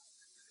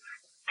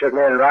 Took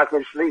me in and rocked me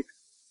to sleep.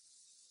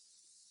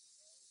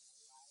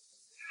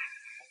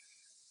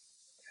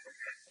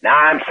 Now,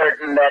 I'm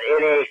certain that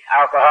any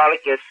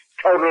alcoholic is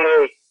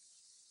totally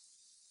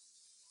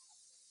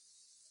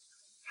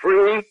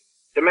free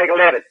to make a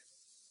living.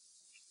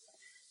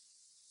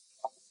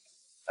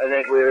 I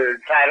think we're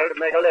entitled to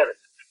make a living.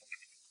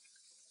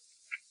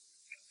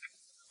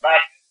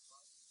 But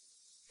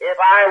if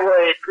I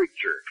were a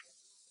preacher,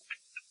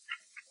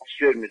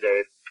 excuse me,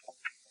 Dave.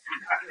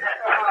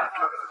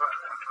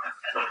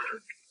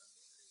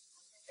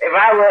 If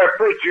I were a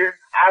preacher,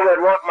 I would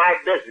want my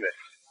business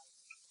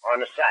on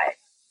the side.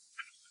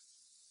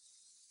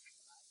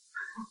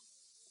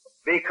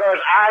 Because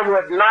I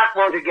would not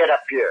want to get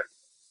up here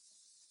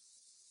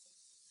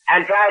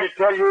and try to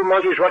tell you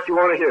monkeys what you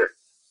want to hear.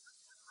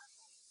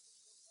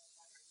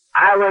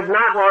 I would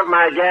not want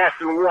my gas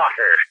and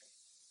water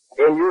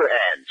in your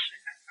hands.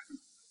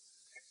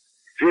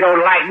 If you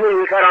don't like me,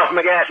 you cut off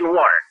my gas and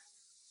water.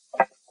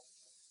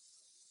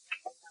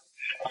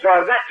 So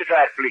I've got to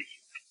try to please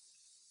you.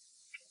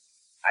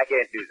 I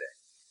can't do that.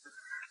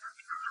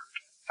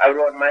 I would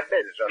want my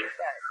business on the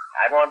side.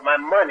 I want my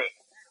money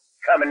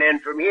coming in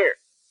from here.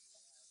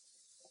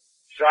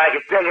 So I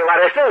can tell you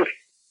what I think.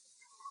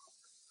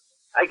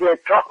 I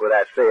can't talk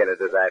without saying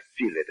it as I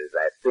feel it, as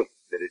I think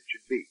that it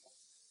should be.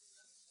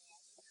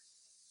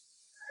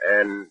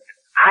 And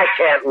I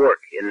can't work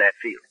in that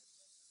field.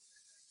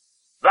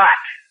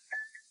 But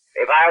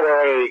if I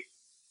were a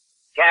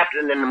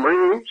captain in the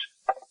Marines,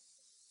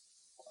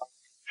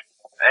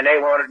 and they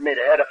wanted me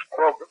to head up a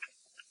program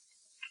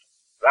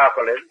of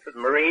alcoholism for the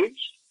Marines,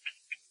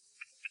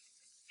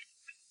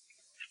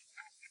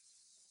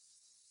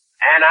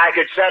 and I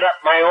could set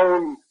up my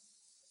own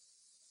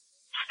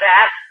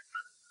staff,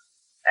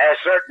 as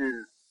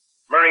certain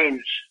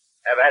Marines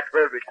have had the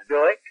privilege of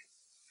doing,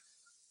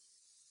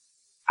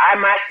 I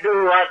might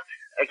do what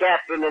a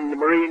captain in the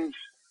Marines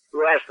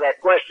who asked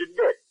that question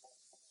did.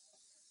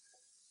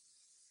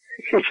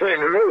 He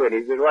turned to me and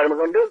he said, what am I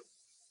going to do?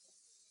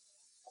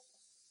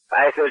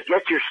 I said,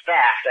 get your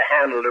staff to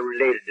handle the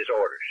related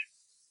disorders.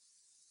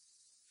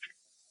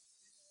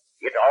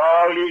 Get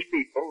all these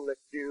people that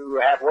you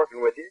have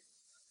working with you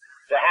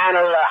to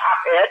handle the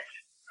hopheads,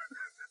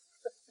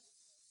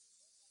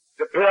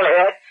 the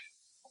pillheads,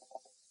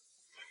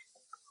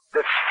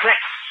 the sex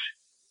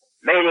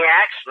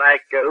maniacs,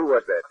 like, who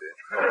was that?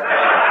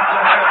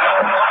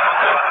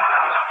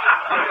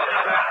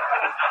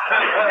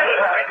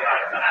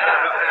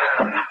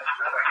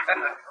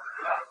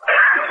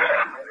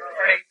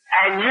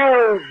 And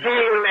you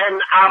deal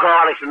in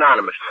Alcoholics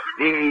Anonymous,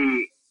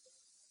 the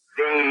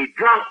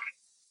drunk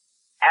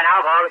and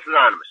Alcoholics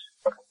Anonymous.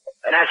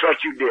 And that's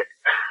what you did.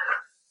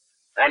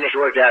 And it's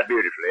worked out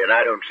beautifully, and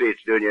I don't see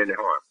it's doing you any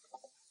harm.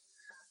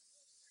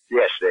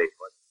 Yes, Dave.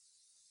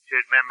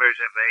 Should members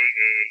of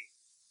AA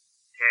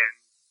attend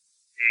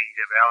meetings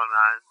of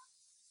Al-Anon?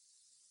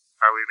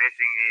 Are we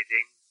missing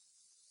anything?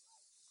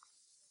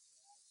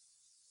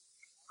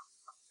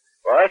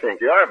 Well, I think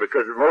you are,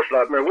 because most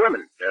of them are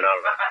women in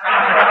Al-Anon.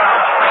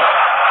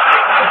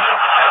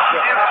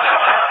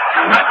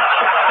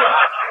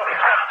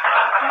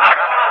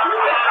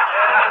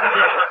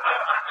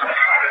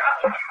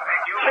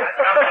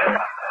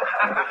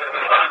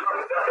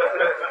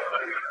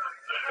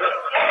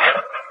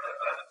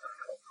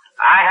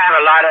 I have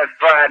a lot lot of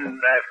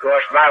fun. Of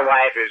course, my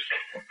wife is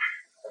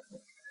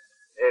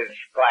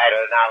quite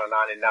an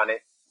Alanani.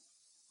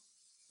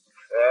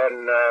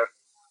 And,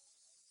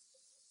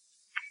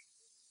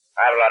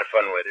 I had a lot of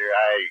fun with her.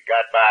 I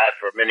got by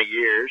for many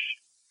years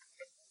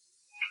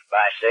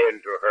by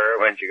saying to her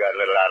when she got a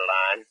little out of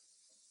line,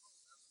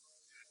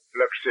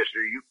 "Look,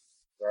 sister, you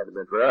had to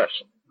been for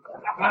us."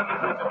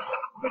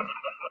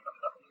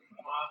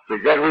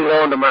 Because we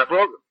were on to my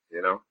program,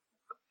 you know.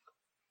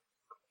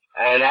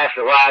 And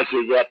after a while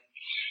she got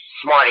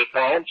smarty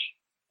pants.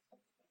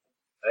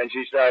 And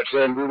she started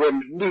saying we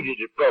wouldn't have needed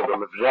a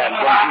program if it hadn't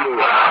been for you.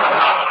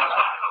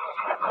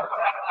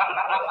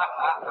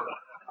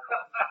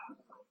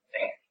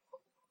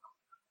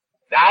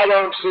 Now, I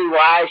don't see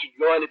why I should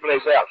go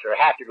anyplace else or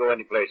have to go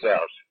anyplace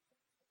else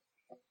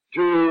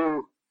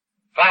to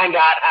find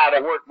out how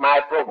to work my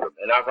program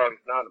in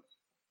Alcoholics Anonymous.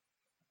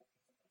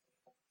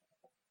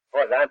 As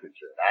far as I'm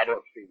concerned, I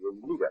don't see where we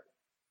need it.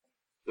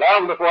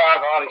 Long before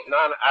Alcoholics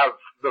Anonymous,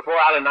 before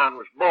Al-Anon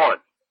was born,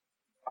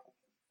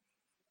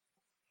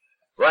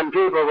 when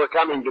people were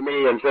coming to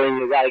me and saying,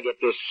 "You got to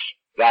get this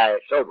guy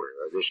sober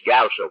or this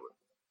gal sober,"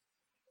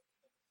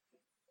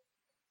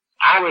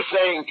 I was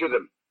saying to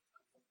them,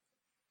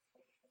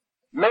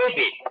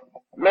 maybe,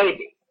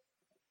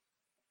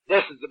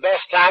 this is the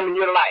best time in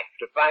your life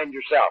to find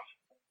yourself.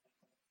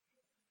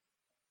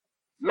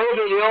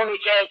 Maybe the only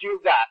chance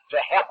you've got to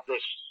help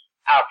this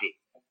outie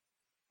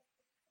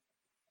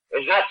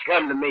is not to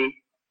come to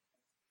me,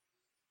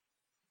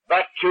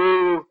 but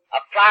to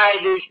apply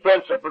these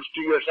principles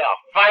to yourself.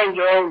 Find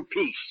your own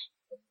peace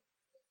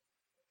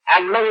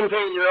and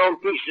maintain your own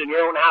peace in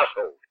your own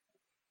household.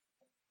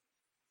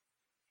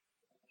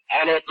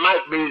 And it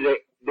might be the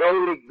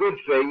only good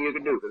thing you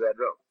can do for that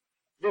drunk.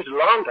 This is a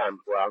long time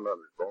before Al-Anon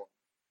was born.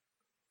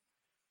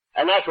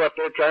 And that's what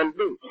they're trying to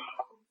do.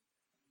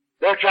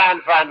 They're trying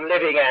to find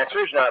living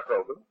answers in our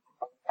program,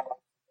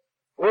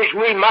 which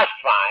we must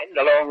find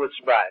along with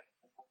sobriety.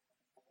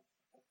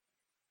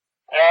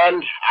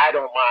 And I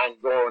don't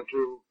mind going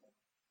to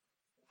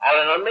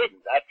Al-Anon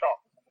meetings. I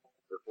talk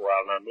before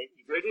Al-Anon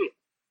meetings a great deal.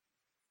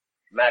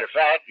 Matter of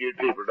fact, you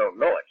people don't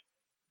know it,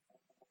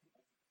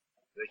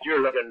 that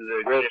you're looking at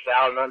the greatest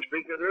Al-Anon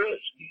speaker there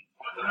is.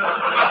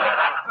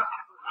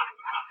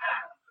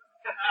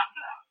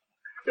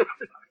 A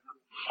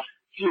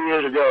few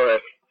years ago, a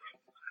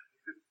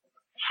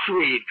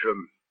Swede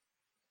from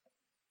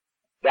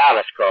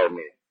Dallas called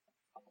me.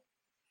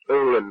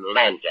 Olin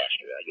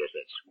Lancaster, I guess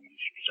that's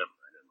Swedish or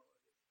something, I don't know.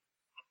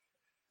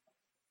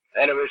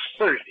 And it was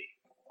Thursday.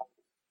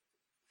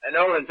 And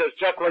Olin says,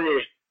 "Chuck, when can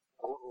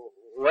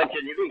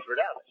you leave for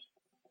Dallas?"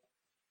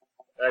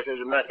 I says,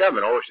 "I'm not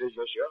coming." Oh, he says,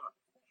 "Yes, you are."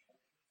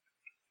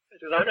 I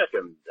says, "I'm not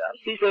coming to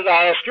Dallas." He says,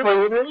 "I asked you when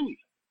you would leave."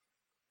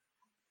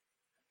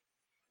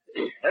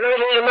 And I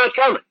said, "I'm not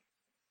coming."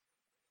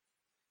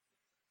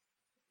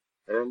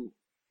 And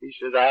he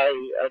says,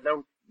 I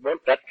don't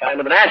want that kind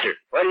of an answer.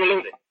 When are you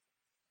leaving?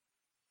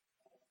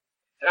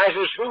 And I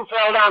says, "Who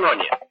fell down on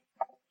you?"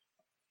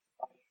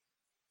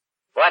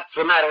 "What's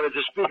the matter with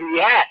the speaker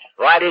you had?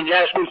 Why didn't you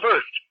ask me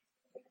first?"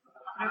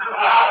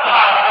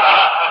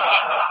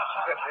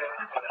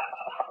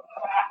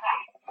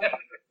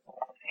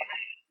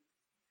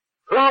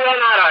 "Who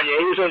ran out on you?"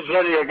 He says,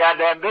 "None of your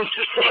goddamn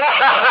business."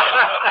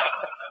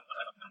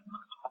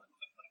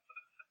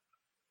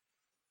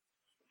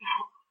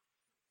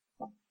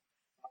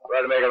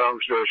 Well, to make a long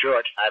story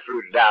short, I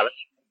flew to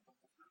Dallas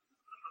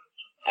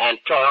and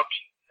talked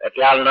at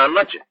the Al-Anon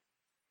luncheon.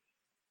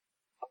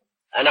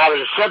 And I was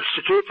a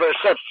substitute for a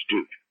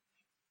substitute.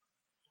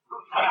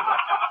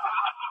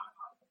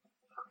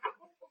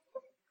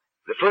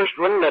 The first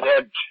one that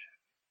had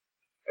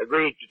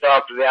agreed to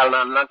talk to the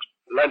Al-Anon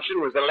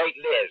luncheon was the late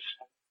Liz.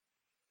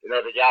 You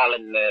know, the gal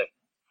in that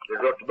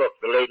wrote the book,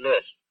 The Late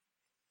Liz.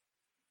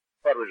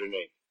 What was her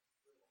name?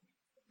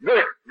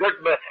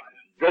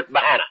 Gert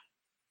Bahana.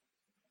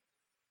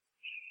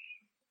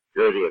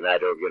 Gertie and I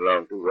don't get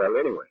along too well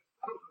anyway.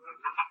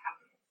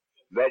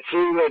 But she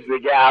was the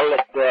gal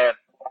that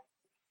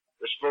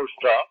was supposed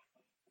to talk.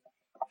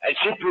 And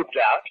she pooped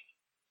out.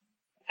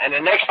 And the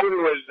next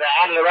one was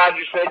Adela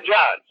Rogers St.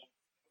 John's.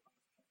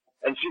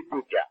 And she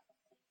pooped out.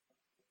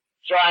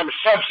 So I'm a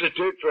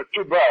substitute for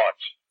two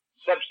broads.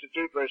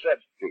 Substitute for a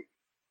substitute.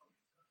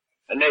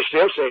 And they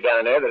still say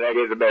down there that I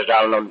give the best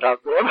Al-Anon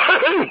talk to them.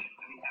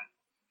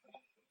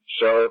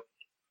 So,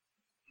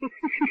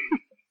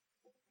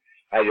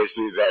 I just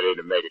use that in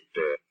to make it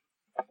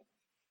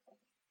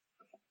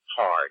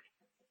hard.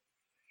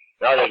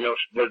 No,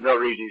 there's no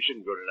reason you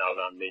shouldn't go to an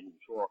Al-Anon meeting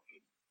if you want to.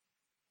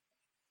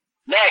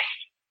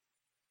 Next.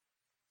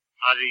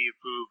 How do you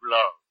prove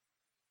love?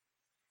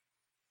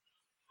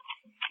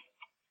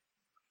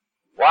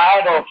 Why,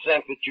 I don't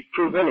think that you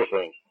prove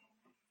anything.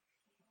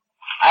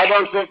 I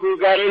don't think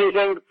we've got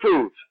anything to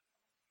prove.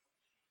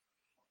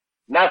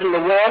 Nothing to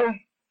win,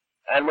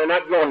 and we're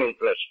not going any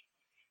place.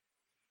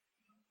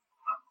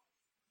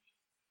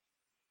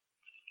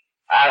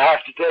 I'll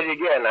have to tell you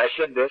again, I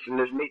said this in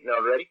this meeting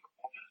already,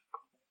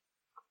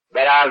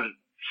 but I'll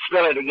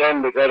spell it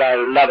again because I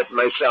love it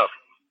myself.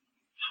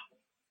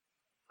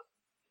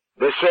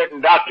 This certain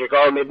doctor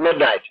called me at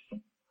midnight.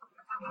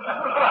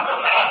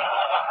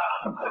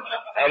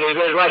 And he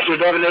says, what's your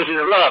definition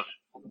of love?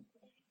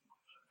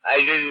 I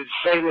said, it's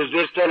the same as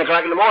this 10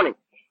 o'clock in the morning.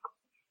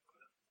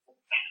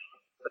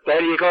 But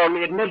then he called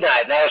me at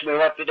midnight and asked me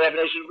what the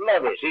definition of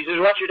love is. He says,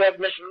 what's your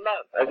definition of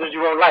love? I said,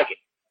 you won't like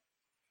it.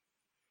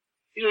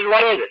 He says,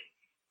 what is it?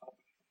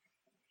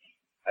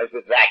 I said,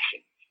 it's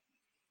action.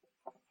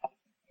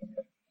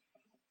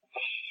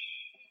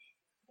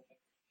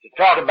 To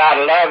talk about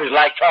love is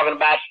like talking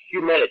about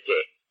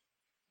humility.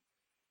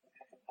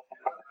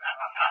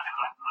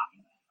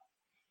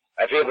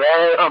 I feel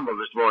very humble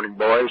this morning,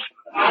 boys.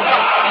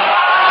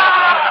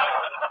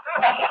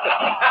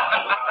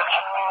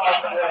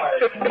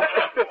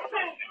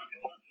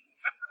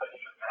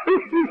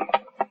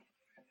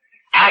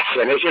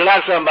 Action. If you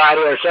love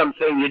somebody or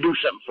something, you do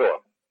something for them.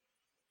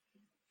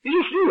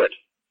 You just do it.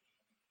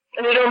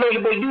 And you don't make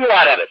a big deal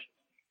out of it.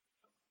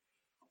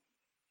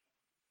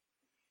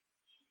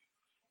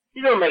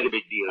 You don't make a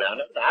big deal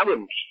out of it. I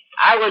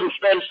wouldn't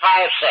spend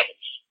 5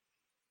 seconds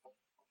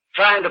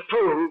trying to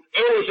prove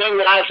anything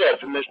that I said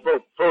from this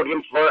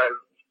podium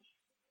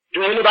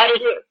to anybody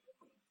here.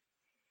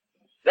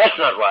 That's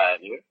not why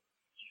I'm here.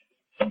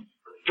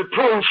 To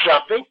prove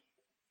something.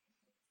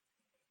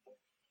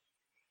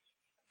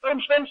 I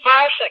wouldn't spend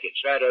 5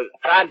 seconds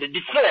trying to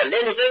defend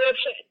anything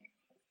I've said.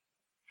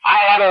 I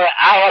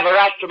have a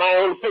right to my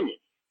own opinion,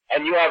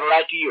 and you have a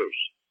right to yours.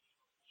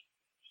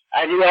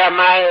 And you have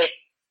my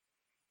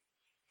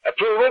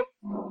approval.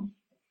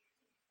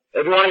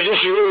 If you want to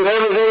disagree with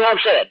everything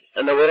I've said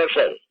and the way I've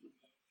said it,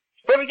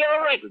 it's perfectly all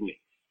right with me.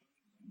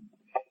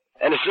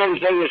 And the same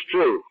thing is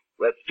true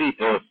with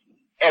people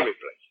every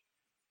place.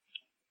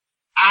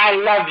 I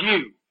love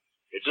you.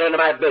 It's none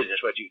of my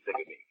business what you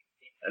think of me,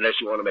 unless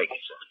you want to make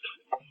it so.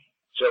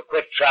 So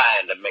quit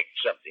trying to make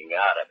something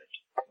out of it.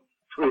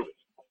 Prove it.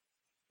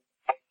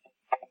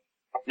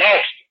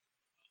 Next.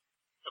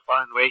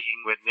 Upon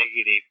waking with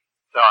negative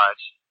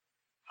thoughts,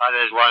 how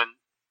does one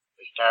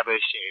establish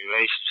a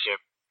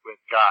relationship with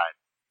God?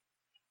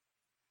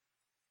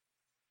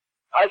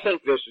 I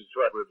think this is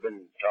what we've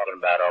been talking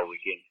about all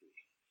weekend.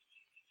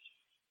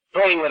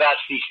 Praying without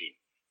ceasing.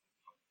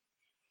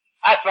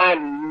 I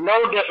find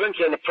no difference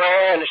in a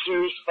prayer and a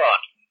serious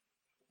thought.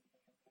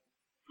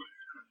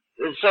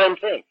 It's the same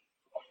thing.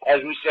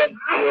 As we said,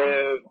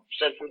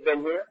 since we've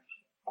been here.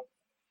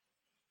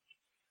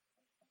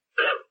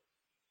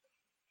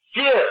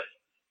 Fear,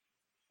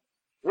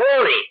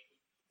 worry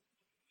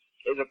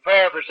is a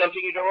prayer for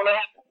something you don't want to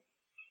happen.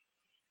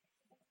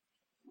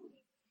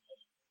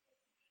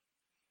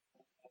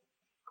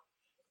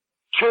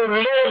 To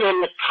live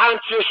in the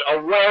conscious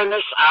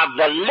awareness of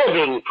the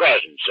living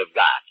presence of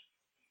God.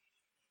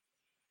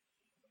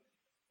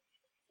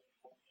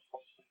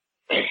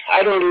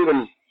 I don't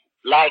even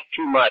like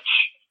too much.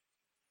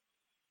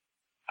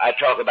 I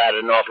talk about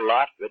it an awful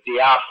lot, but the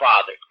Our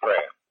Father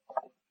prayer.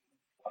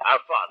 Our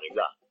Father,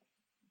 God.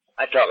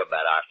 I talk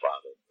about Our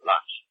Father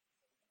lots.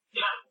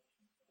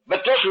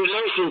 But this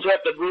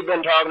relationship that we've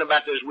been talking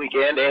about this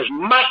weekend is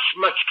much,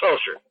 much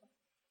closer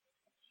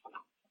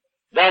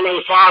than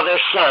a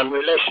father-son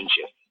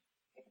relationship.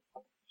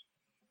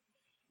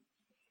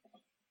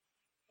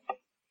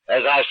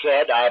 As I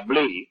said, I've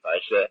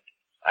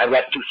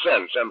got 2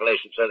 sons someplace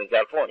in Southern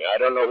California. I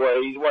don't know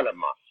where either one of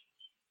them are.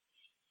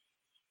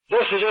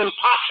 This is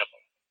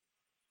impossible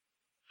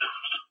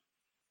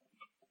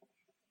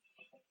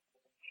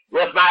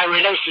with my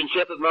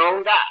relationship with my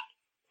own God.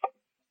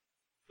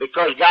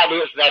 Because God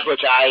is that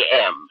which I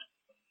am.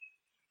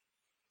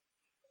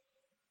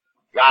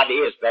 God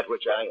is that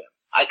which I am.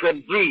 I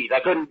couldn't breathe. I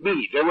couldn't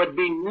be. There would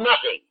be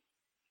nothing.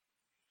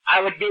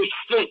 I would be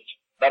extinct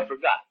but for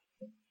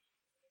God.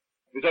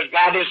 Because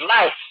God is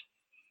life.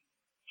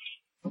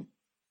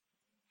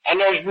 And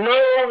there's no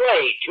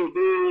way to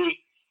be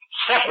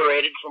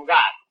separated from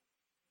God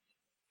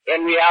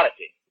in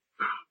reality.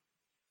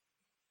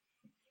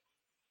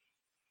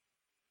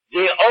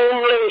 The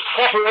only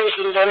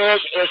separation there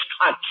is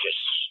conscious.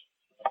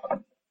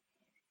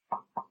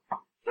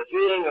 The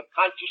feeling of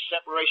conscious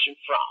separation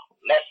from.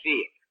 Let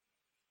fear.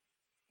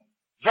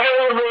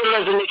 Very real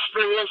as an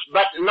experience,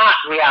 but not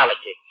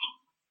reality.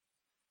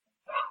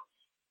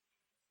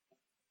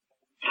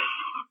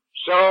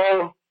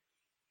 So,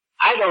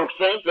 I don't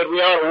think that we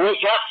ought to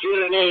wake up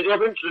feeling any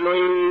different than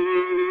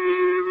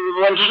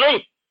we went to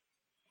sleep.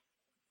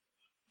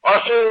 Or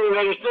feeling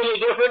that it's any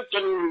different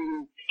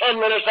than 10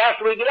 minutes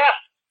after we get up.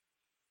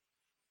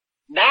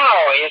 Now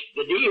is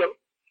the deal.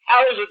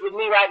 How is it with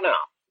me right now?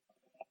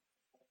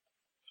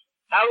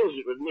 How is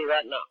it with me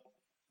right now?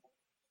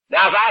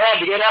 Now, if I had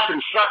to get up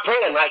and start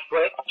praying right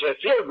quick to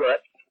feel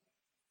good,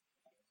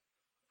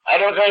 I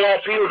don't think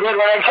I'd feel good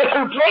when I get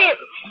through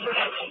praying.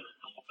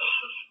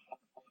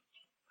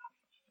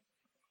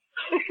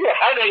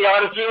 I think you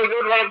ought to feel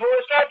good right before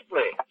I start to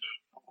pray.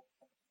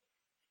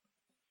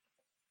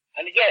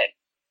 And again,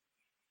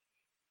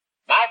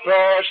 my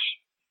prayers,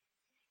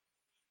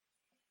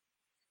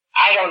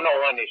 I don't know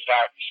when they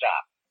start and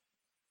stop.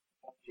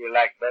 I feel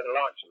like better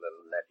launch a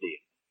little in that deal.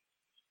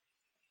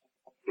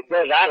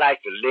 Because I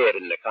like to live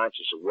in the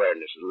conscious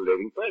awareness of the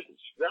living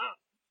presence of God.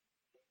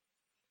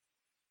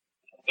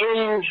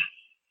 In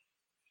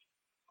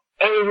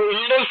a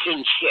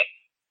relationship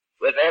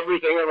with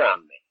everything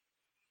around me.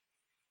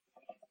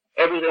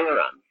 Everything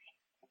around me.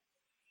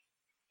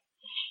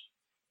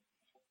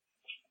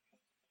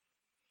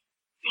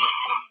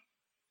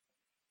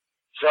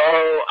 So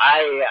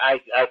I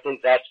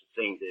think that's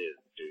the thing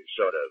to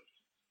sort of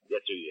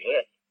get through your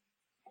head.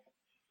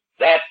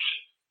 That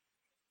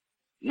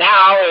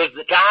now is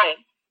the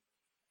time.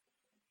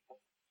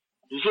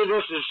 You see,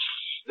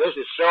 this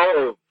is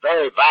so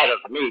very vital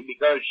to me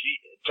because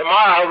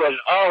tomorrow was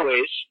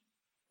always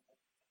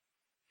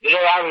the day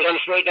I was going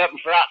to straighten up and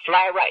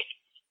fly right.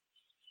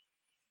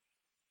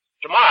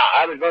 Tomorrow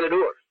I was going to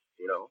do it,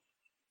 you know.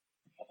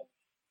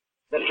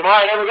 But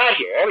tomorrow I never got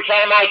here. Every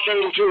time I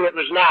came to, it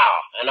was now,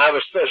 and I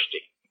was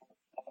thirsty.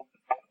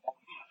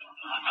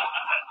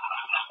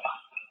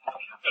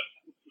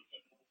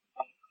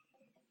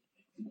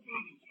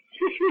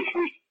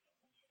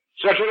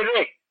 So I took a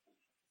drink.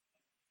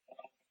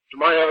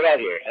 Tomorrow I never got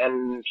here.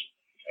 And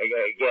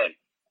again,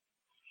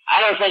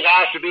 I don't think I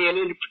have to be in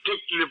any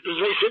particular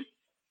position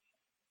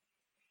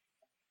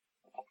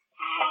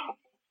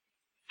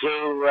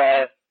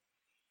to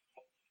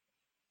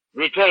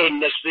retain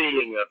this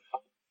feeling of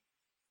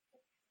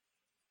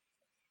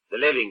the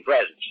living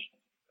presence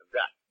of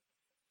God.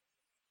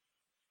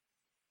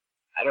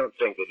 I don't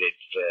think that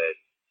it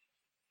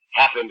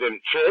happened in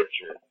a church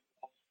or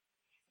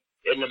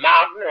in the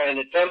mountain or in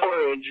the temple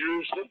or in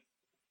Jerusalem.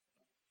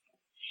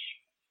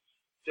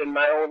 It's in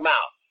my own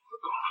mouth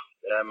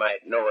that I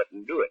might know it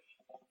and do it.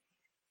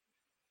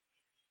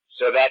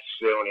 So that's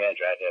the only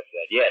answer I have for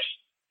that. Yes.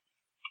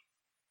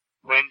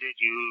 When did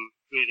you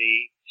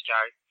really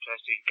start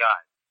trusting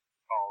God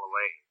all the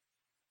way?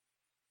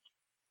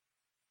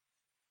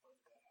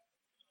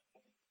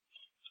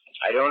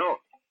 I don't know.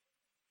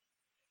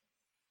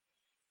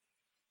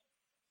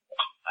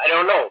 I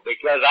don't know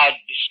because I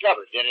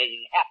discovered that it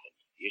had happened,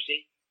 you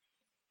see.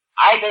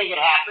 I think it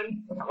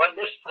happened when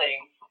this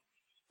thing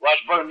was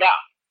burned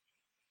out.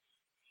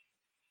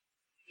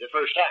 The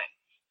first time.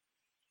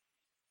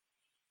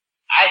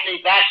 I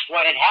think that's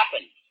when it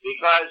happened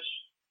because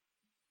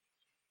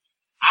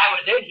I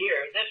was in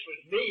here, this was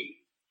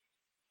me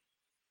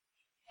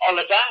all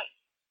the time.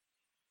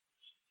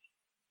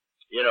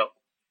 You know.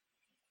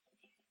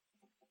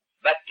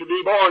 But to be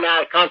born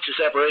out of conscious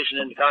separation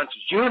into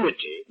conscious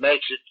unity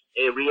makes it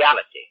a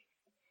reality.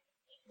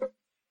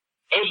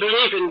 A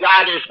belief in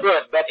God is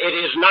good, but it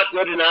is not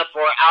good enough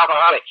for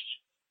alcoholics.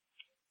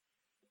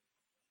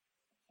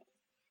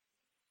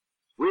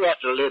 We have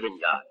to live in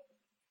God.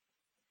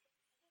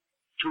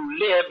 To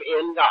live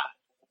in God.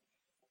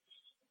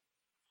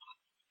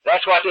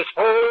 That's what this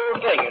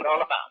whole thing is all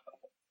about.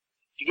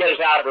 To get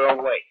us out of our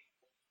own way.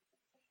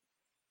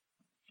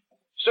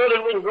 So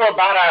that we can go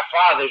about our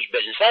Father's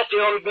business. That's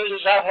the only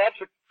business I've had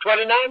for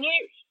 29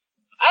 years.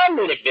 I'm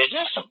in a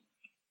business.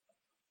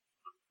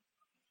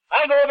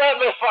 I go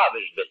about my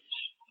Father's business.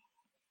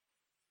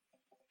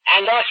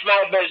 And that's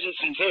my business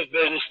and His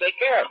business take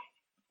care of it.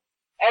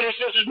 And it's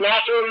just as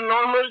natural and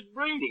normal as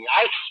breathing.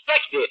 I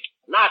expect it.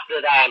 Not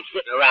that I'm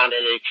sitting around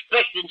in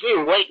expectancy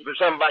and waiting for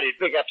somebody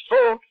to pick up the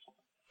phone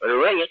or to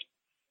ring it.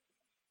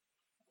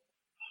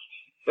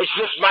 It's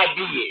just my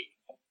being.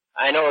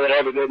 I know that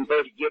every good and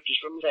perfect gift is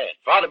from His hand.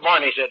 Father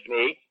Barney said to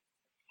me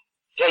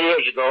 10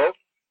 years ago,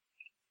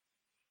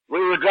 we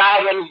were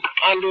driving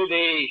under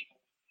the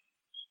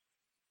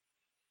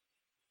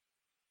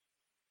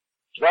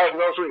Garden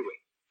Freeway.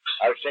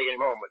 I was taking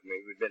him home with me.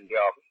 We'd been in the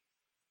office.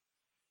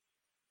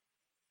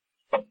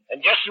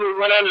 And just as we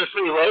went under the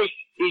freeway,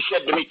 he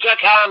said to me, Chuck,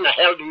 how in the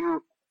hell do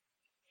you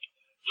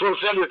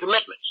fulfill your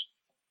commitments?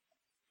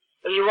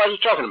 I said, what are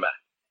you talking about?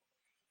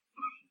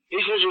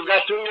 He says, you've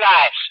got 3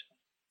 lives.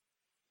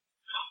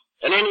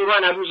 And any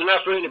one of them is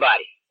enough for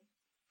anybody.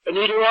 And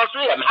you do all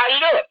 3 of them. How do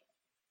you do it?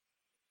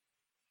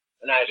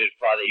 And I said,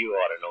 Father, you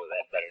ought to know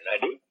that better than I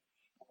do.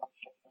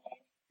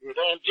 You're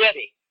damn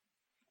jetty.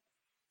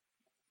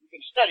 You can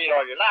study it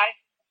all your life.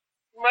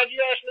 Why do you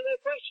ask me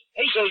that question?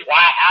 He says,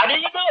 why, how do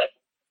you do it?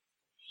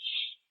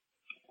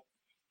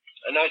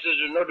 And I says,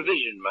 there's no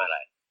division in my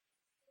life.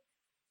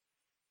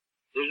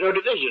 There's no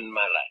division in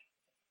my life.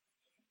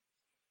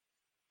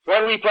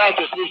 When we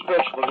practice these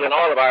principles in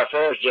all of our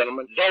affairs,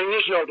 gentlemen, there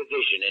is no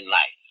division in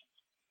life.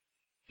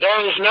 There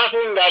is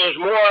nothing that is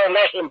more or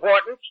less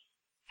important,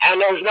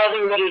 and there's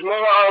nothing that is more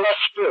or less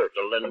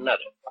spiritual than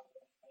another.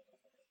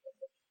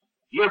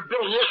 Your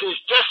business is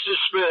just as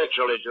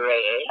spiritual as your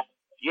AA.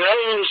 Your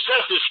AA is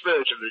just as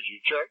spiritual as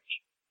your church.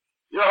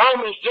 Your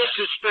home is just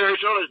as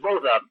spiritual as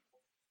both of them.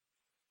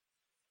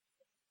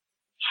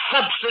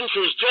 Substance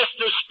is just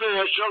as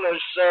spiritual as,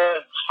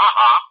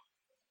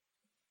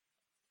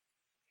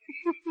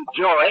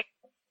 joy,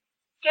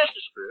 just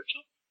as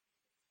spiritual.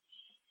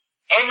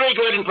 Every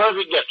good and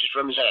perfect gift is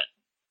from His hand.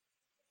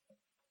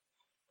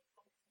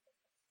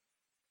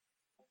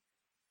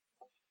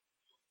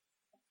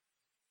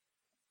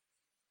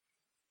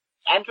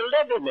 And to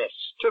live in this,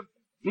 to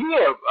be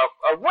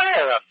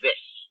aware of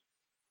this,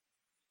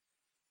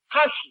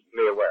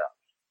 constantly aware of.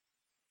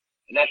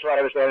 And that's what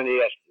I was telling you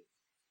yesterday.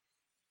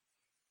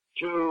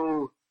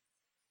 To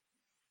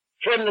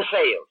trim the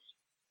sails.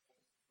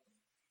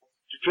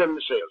 To trim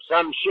the sails.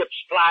 Some ships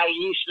fly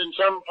east and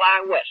some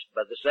fly west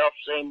by the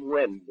self-same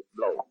wind that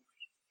blows.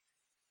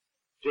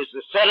 'Tis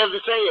the set of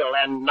the sail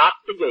and not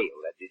the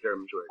gale that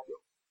determines where it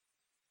goes.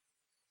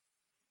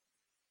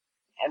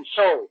 And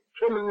so,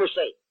 trimming the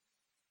sail,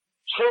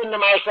 saying to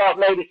myself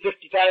maybe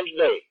 50 times a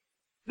day,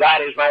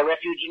 God is my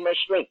refuge and my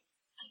strength.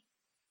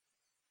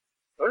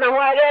 I don't know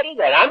why I do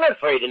that. I'm not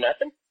afraid of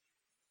nothing.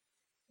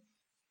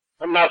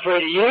 I'm not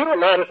afraid of you. I'm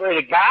not afraid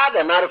of God.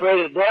 I'm not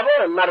afraid of the devil.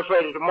 I'm not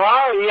afraid of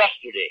tomorrow or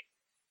yesterday.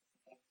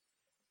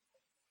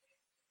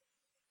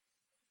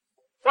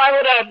 Why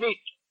would I be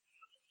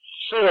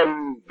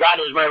saying, God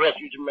is my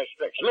refuge and my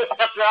strength? Lift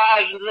up your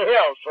eyes into the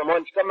hills from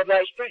whence cometh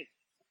thy strength.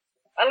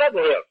 I love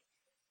the hills.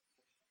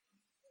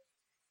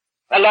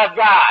 I love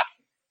God.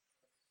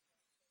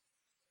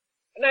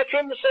 And I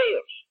trim the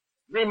sails,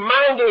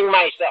 reminding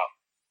myself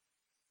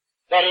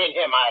that in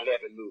Him I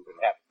live and move and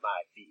have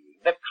my being.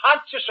 The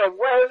conscious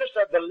awareness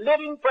of the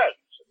living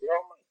presence of the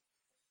Almighty.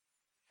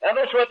 Now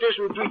that's what this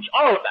retreat's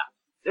all about.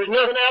 There's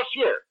nothing else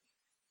here,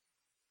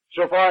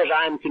 so far as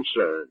I'm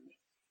concerned.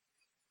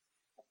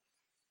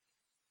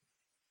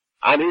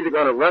 I'm either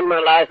going to run my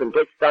life and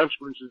take the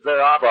consequences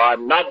thereof, or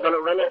I'm not going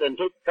to run it and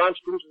take the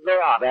consequences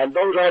thereof. And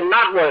those are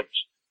not words.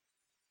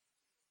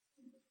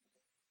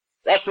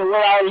 That's the way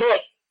I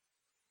live.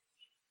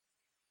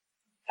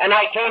 And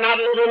I cannot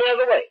live any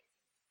other way.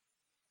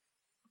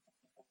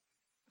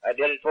 I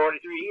did it 43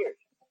 years.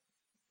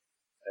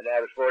 And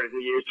that was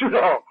 43 years too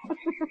long.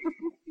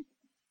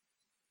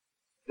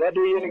 Does that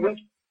do you any good?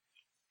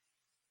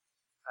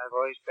 I've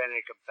always been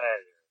a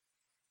competitor.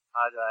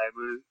 How do I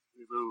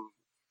remove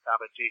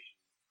competition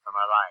from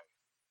my life?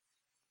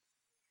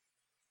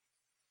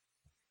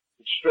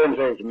 It's a strange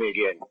thing to me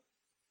again,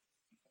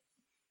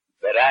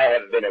 that I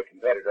have been a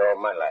competitor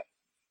all my life.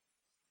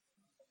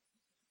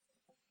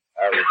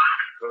 I was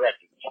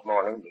corrected this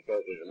morning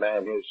because there's a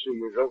man here 2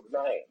 years older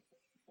than I am.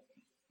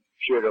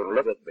 Sure don't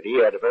look it, but he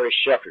had a very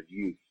sheltered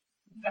youth.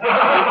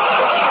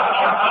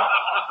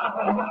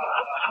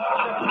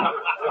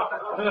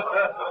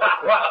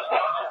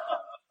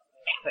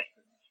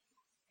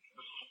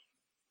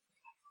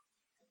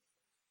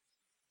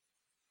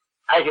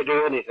 I could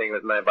do anything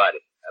with my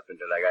body up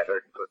until I got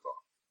hurt in football.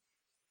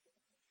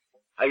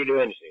 I could do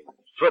anything.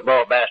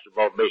 Football,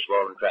 basketball,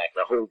 baseball, and track.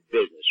 The whole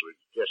business was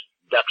just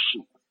duck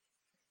soup.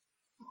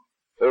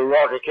 Old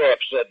Walter Cap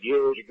said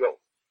years ago,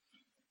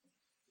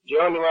 the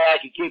only way I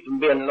could keep from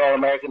being an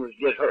All-American was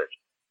to get hurt.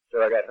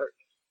 So I got hurt.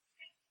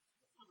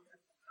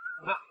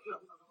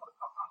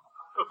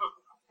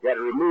 Got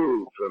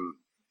removed from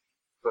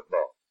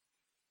football.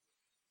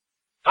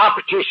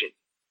 Competition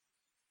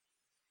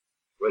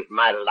was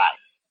my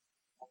life.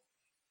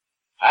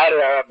 I had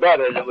a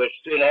brother that was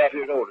 3.5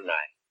 years older than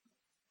I.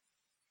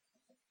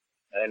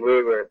 And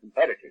we were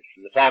competitors.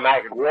 From the time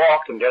I could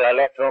walk until I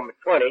left home at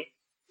 20,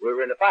 we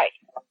were in a fight.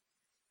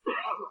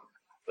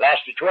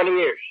 Lasted 20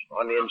 years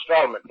on the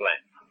installment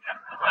plan.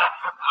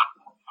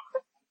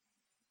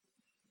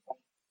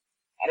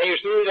 And he was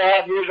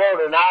 3.5 years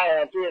older than I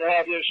and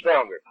 3.5 years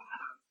stronger.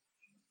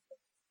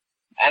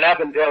 And up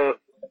until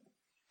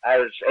I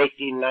was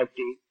 18,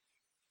 19,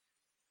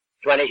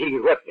 20, he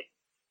could whip me.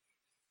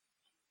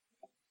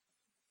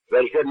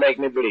 But he couldn't make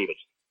me believe it.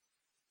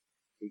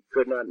 He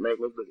could not make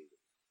me believe it.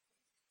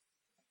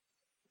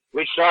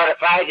 We'd start a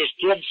fight as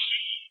kids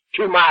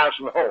 2 miles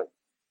from home.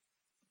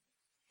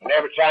 And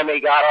every time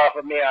he got off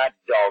of me, I'd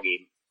dog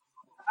him.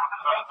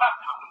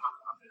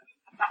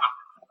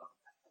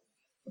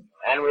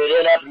 And we'd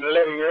end up in the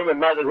living room and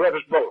Mother'd whip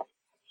us both.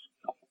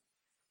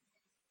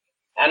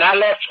 And I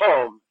left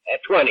home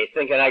at 20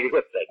 thinking I could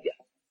whip that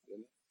guy.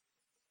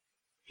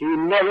 He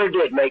never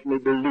did make me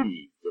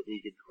believe that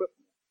he could whip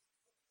me.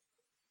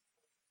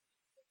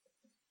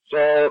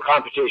 So,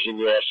 competition,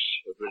 yes,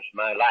 it was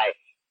my life.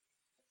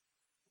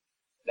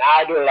 Now,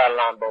 I do a lot of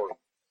lawn bowling.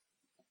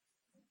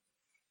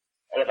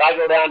 And if I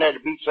go down there to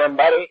beat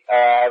somebody,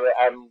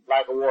 I'm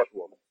like a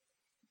washerwoman.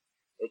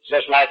 It's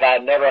just like I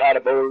never had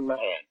a bowl in my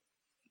hand.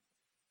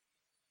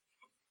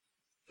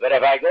 But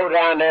if I go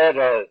down there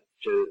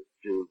to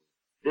do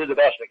the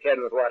best I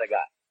can with what I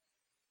got,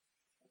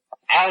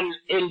 and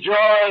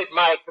enjoy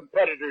my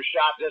competitor's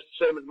shot just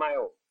the same as my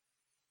own,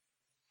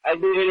 I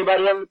can beat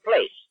anybody in the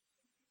place.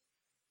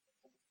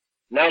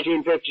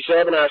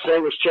 1957, I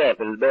was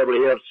champion in the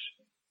Beverly Hills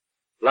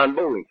Lawn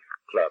Bowling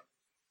Club.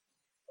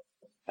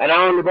 And I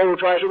only bowl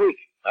twice a week.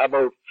 I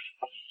bowl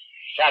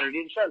Saturday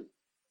and Sunday.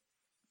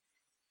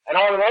 And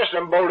all the rest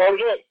of them bowled all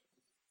day.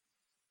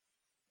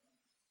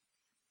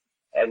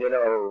 And you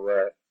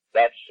know,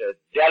 that's a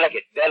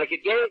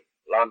delicate game,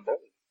 lawn bowling.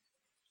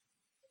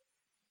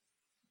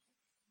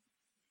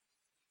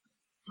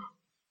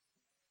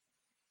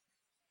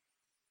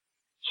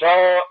 So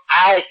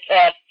I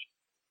can't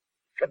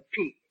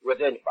compete with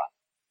anybody.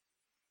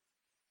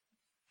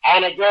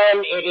 And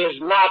again, it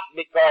is not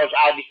because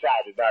I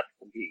decided not to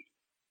compete.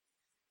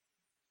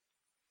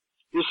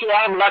 You see,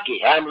 I'm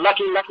lucky. I'm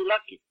lucky.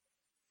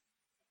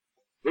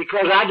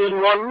 Because I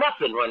didn't want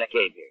nothing when I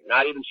came here,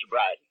 not even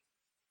sobriety.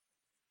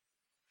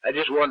 I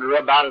just wanted to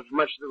rub out as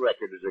much of the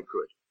record as I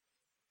could.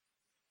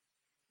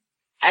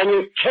 And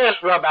you can't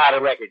rub out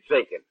a record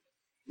thinking,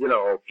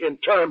 in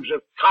terms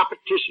of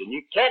competition.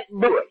 You can't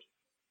do it.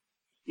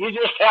 You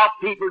just help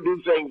people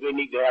do things they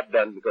need to have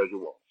done because you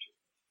want to.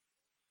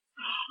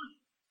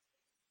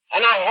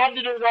 And I had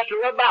to do that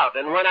to rub out.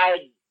 And when I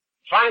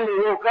finally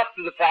woke up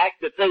to the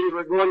fact that things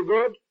were going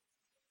good,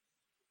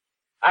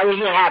 I was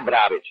in a habit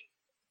of it.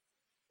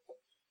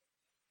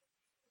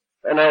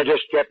 And I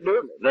just kept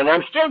doing it. And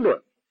I'm still doing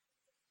it.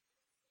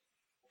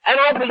 And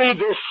I believe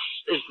this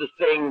is the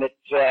thing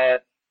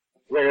that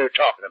we're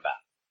talking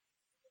about.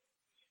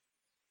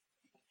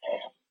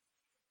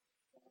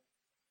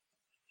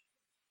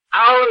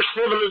 Our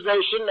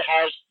civilization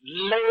has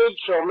laid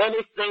so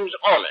many things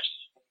on us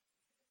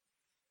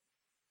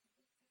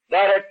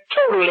that are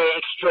totally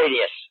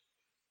extraneous.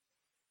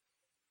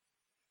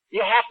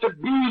 You have to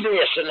be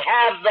this and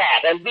have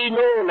that and be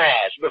known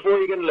as before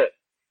you can live.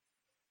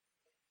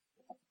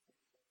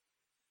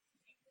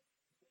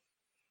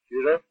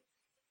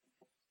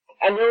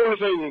 And the only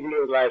thing you can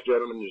do with life,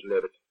 gentlemen, is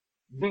live it.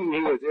 Being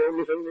is the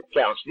only thing that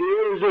counts.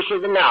 The this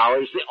of the now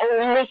is the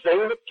only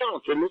thing that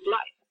counts in this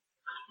life.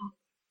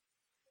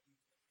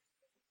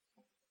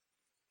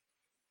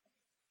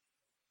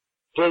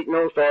 Take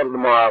no thought of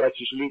tomorrow. What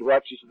you should eat,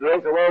 what you should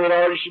drink, and when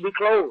all you should be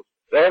clothed.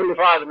 The Heavenly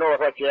Father knoweth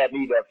what you have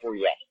need of for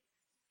yet.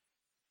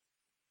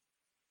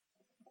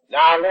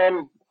 Now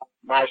then,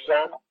 my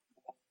son,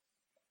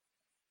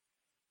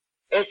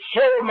 it's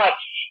so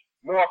much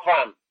more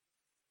fun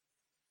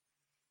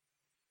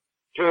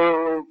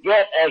to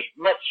get as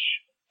much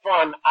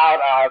fun out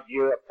of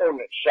your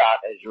opponent's shot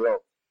as your own.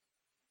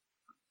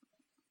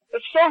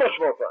 It's so much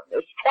more fun.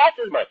 It's twice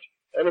as much.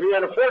 And if you're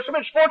in a foursome,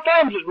 it's 4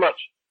 times as much.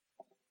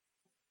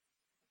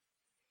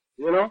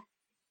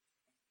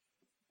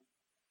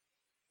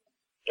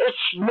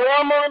 It's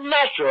normal and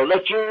natural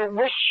that you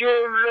wish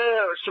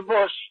your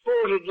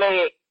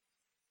supposedly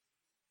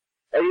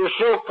your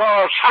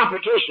so-called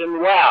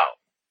competition well.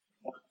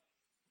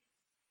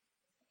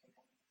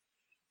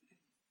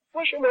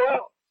 Wish them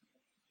well.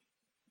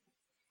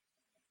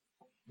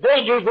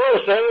 They do their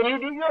thing and you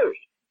do yours.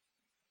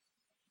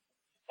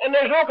 And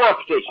there's no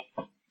competition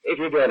if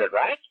you're doing it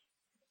right.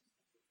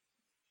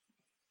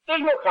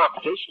 There's no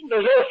competition.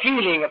 There's no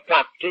feeling of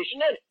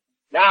competition in it.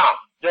 Now,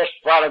 just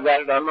while I've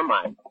got it on my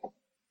mind,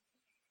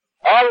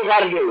 all you got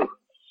to do,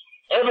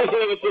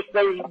 everything that this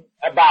thing's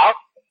about,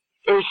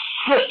 is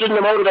shift in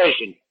the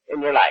motivation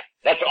in your life.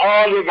 That's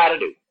all you got to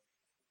do.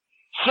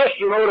 Shift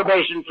your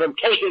motivation from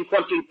taking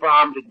something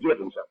from to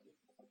giving something,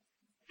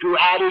 to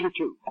adding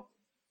to.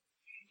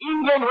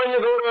 Even when you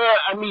go to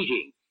a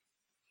meeting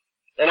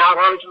in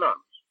Alcoholics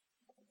Anonymous,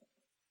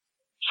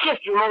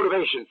 shift your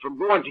motivation from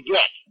going to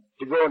get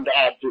to going to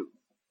add to.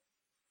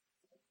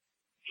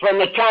 From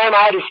the time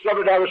I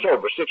discovered I was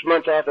sober, 6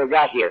 months after I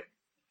got here,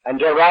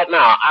 until right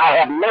now, I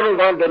have never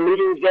gone to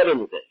meetings to get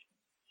anything.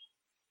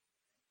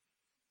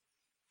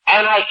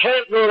 And I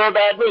can't go to a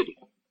bad meeting.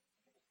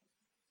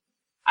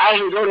 I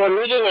can go to a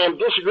meeting and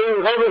disagree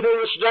with everything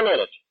that's done in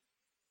it.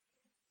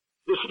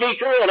 The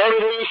speaker and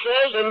everything he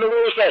says and the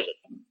way he says it.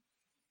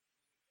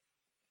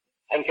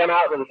 And come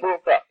out with a full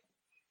cup.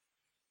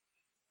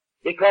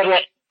 Because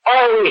it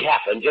always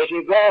happens if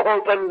you go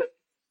hoping that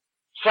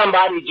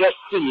somebody just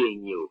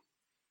seeing you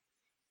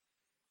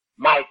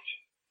might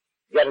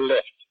get a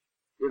lift,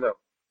 It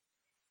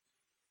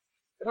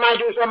might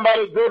do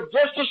somebody good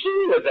just to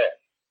see you there.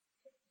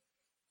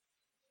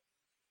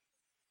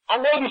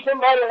 And maybe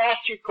somebody will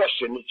ask you a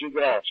question that you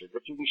can answer,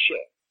 that you can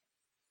share.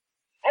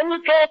 And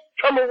you can't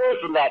come away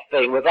from that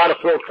thing without a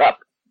full cup.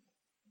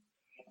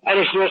 And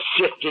it's just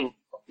shifting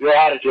your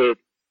attitude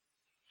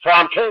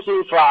from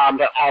taking from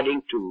to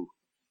adding to.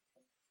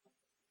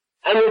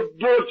 And you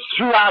do it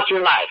throughout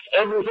your life,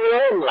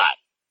 everything in life.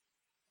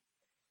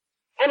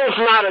 And it's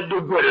not a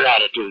do-gooder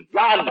attitude.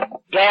 God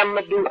damn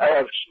the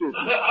excuse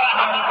me.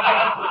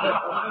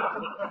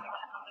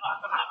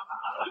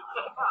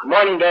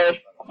 Morning, Dave.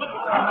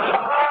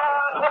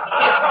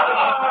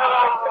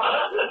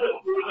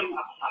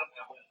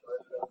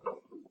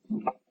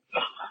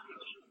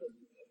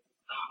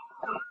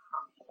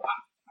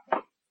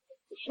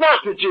 It's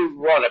not that you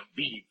want to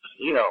be,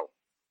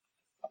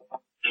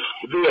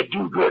 to be a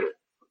do-gooder.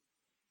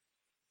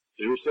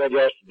 As you said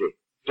yesterday,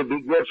 to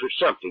be good for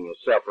something is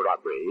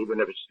self-robbery, even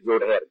if it's to go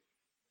to heaven.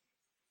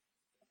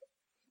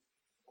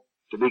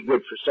 To be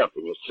good for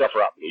something is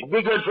self-robbery. To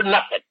be good for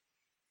nothing.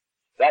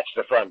 That's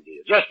the fun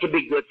deal. Just to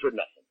be good for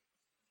nothing.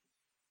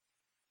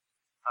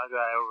 How do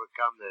I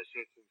overcome the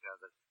insistence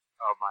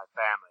of my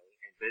family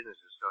and business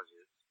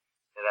associates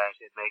that I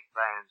should make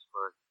plans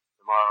for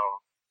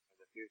tomorrow and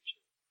the future?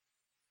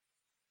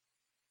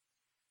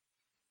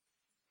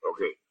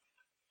 Okay.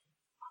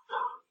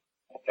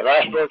 If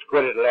I'm supposed to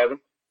quit at 11,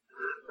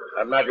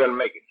 I'm not going to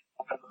make it.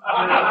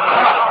 I'm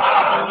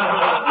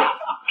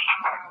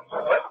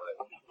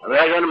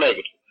not going to make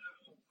it.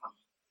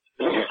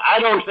 I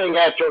don't think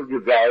I told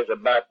you guys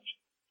about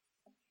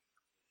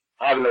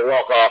having to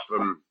walk off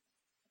from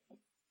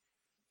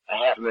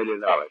 $500,000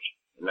 in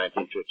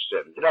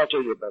 1957. Did I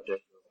tell you about that?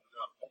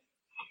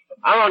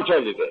 I want to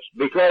tell you this,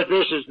 because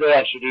this is the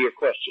answer to your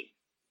question.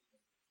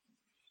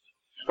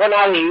 When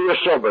I was a year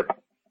sober,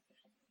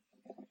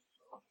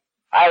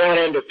 I went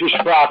into a piece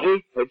of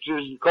property, which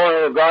is the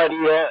corner of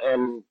Gardenia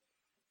and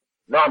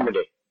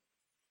Normandy.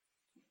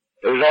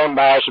 It was owned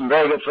by some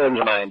very good friends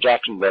of mine,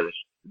 Jackson Brothers.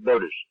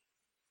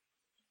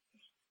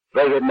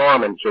 Very good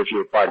Mormons, if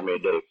you'll pardon me,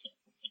 Dave.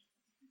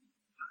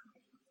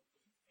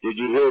 Did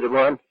you hear the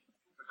one?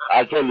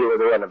 I'll tell you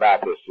the one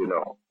about this, you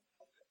know.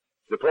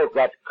 The folk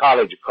got the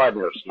College of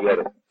Cardinals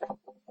together.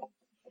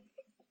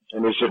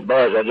 And he said,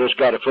 boys, I just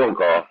got a phone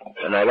call,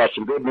 and I got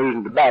some good news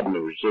and the bad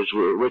news. He says,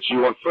 which do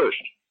you want first?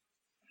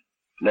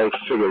 And they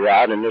figured it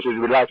out, and they said,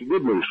 we'd like the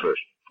good news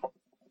first.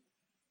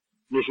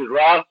 And he said,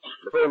 well,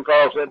 the phone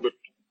call said that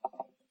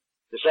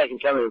the second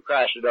coming of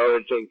Christ had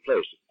already taken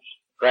place.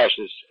 Christ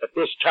is at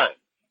this time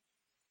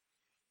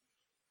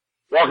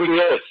walking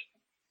the earth.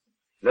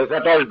 They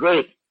thought that was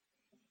great.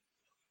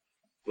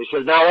 He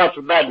says, now what's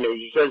the bad news?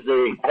 He says,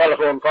 the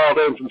telephone call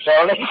came from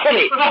Salt Lake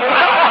City.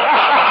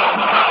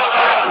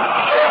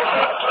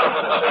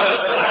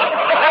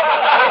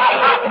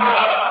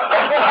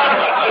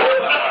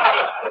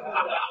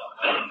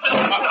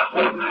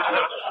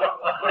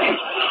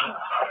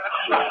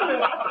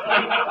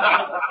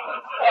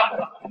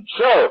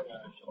 So,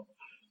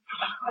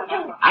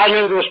 I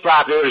knew this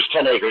property was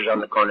 10 acres on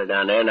the corner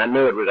down there, and I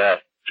knew it was a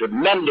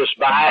tremendous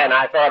buy, and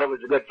I thought it was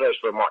a good place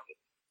for a market.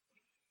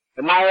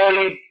 In my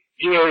early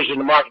years in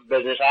the market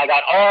business, I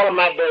got all of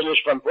my business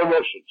from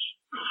promotions.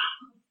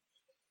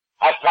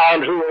 I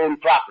found who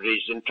owned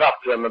properties and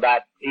talked to them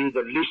about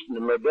either leasing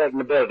them or building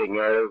a building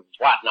or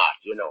whatnot,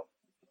 you know.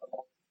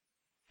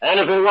 And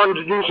if they wanted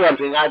to do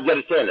something, I'd get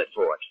a tenant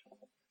for it.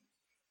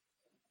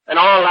 And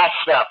all that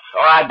stuff,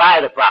 or I'd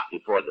buy the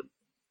property for them.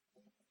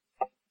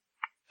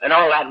 And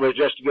all that was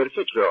just to get a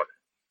fixture order.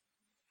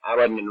 I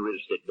wasn't in the real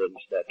estate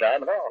business at that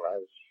time at all. I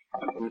was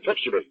in the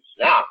fixture business.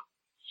 Now,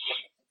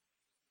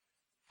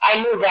 I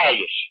knew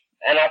values,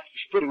 and I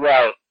was pretty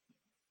well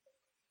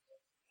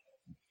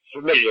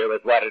familiar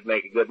with what would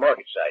make a good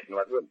market site and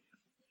what wouldn't.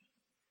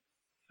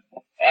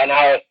 And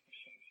I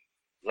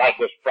liked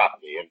this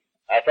property, and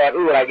I thought,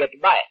 who would I get to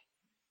buy it?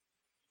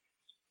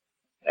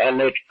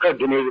 And it occurred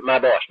to me that my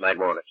boss might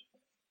want it.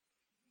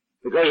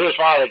 Because his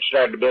father had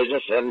started the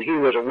business, and he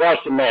was a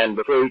wealthy man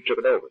before he took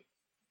it over.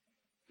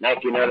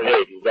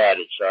 1908, his dad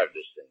had started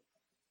this thing.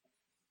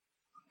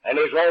 And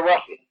he was very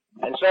wealthy.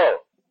 And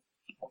so,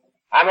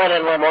 I went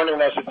in one morning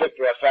and I said,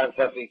 Victor, I found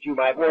something that you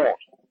might want.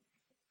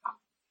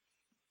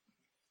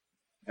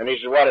 And he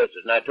said, what is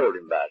it? And I told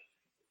him about it.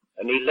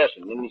 And he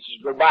listened, and he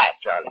says, go buy it,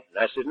 Charlie.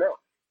 And I said, no.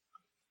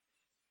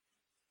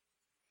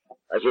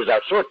 I says,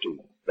 I'll sort to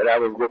you, but I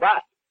will go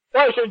buy it.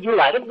 No, he said, you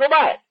like it, go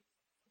buy it.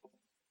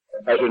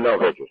 I said, no,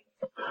 Victor.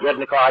 Get in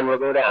the car and we'll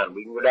go down.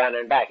 We can go down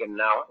and back in an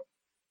hour.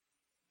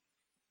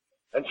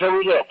 And so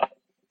we did.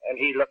 And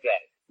he looked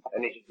at it.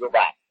 And he said, go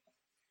buy it.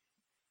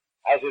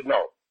 I said,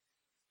 no.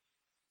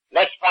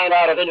 Let's find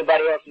out if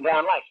anybody else in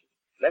town likes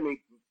it. Let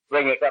me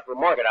bring a couple of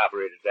market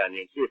operators down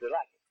here and see if they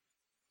like it.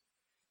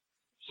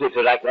 See if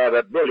they like to have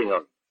a building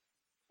on it.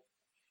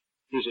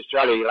 He says,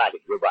 Charlie, you like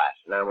it, go buy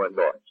it. And I went and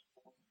bought it.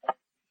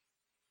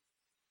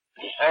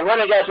 And when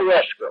I got to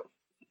escrow,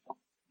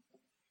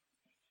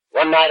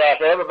 one night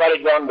after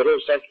everybody'd gone but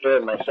his secretary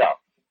and myself,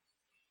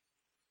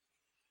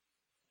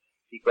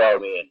 he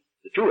called me in.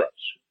 The two of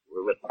us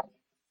were with him.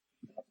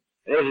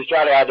 And he says,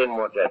 Charlie, I didn't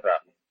want that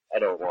property. I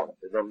don't want it.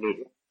 I don't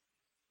need it.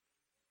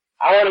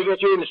 I want to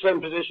get you in the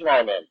same position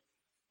I'm in.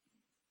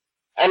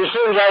 And as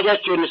soon as I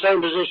get you in the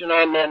same position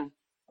I'm in,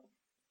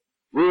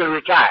 we'll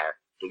retire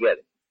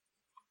together.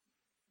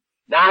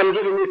 Now I'm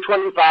giving you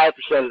 25%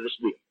 of this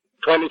deal.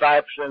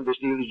 25% of this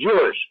deal is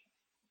yours.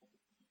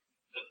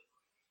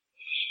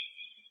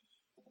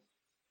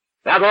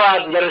 Now go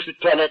out and get us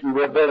a tenant and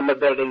we'll build him a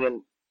building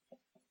and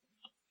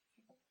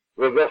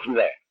we'll go from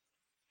there.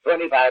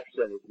 25%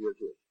 is yours.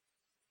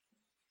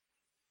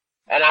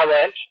 And I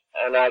went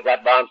and I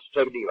got bonds to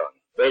take a deal on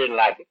it. They didn't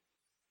like it.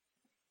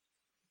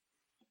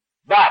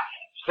 But,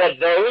 said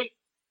they,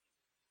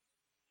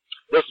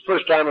 this is the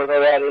first time we've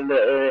ever had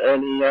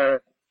any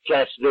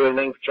chance to do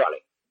anything for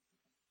Charlie.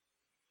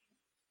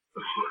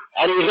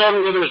 And he's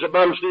never given us a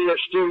bum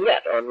steal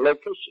yet on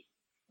location.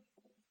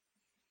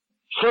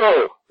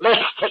 So,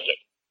 let's take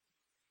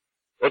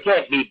it. It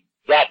can't be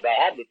that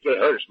bad. It can't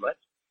hurt us much.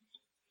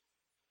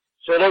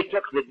 So they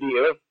took the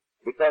deal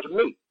because of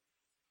me.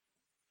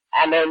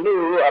 And they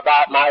knew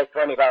about my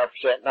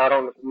 25%, not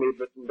only from me,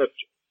 but from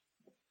Victor.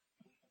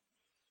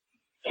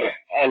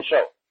 And so,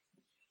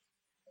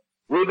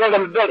 we built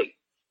them a building.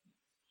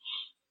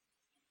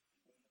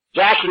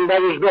 Jackson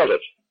Brothers built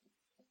it.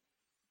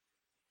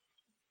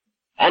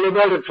 And he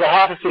built it for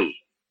half a fee,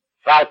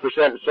 5%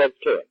 instead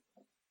of 10.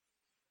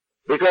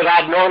 Because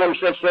I'd known them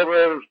since they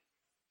were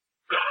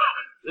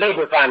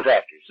labor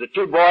contractors, the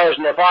two boys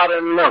and their father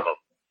and an uncle.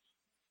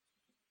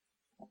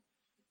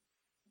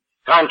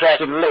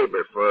 contracted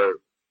labor for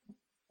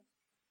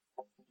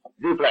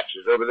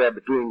duplexes over there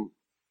between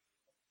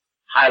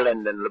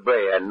Highland and La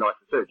Brea and North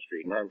of 3rd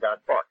Street in Hancock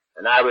Park.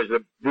 And I was a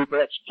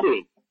duplex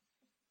king.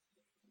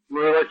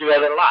 We worked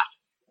together a lot.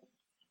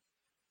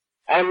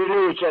 And we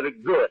knew each other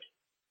good.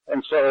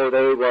 And so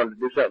they wanted to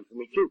do something for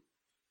me too.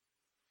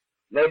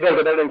 They built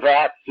a building for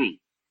half the fee.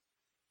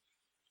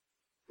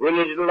 We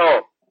needed a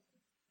loan.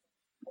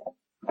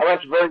 I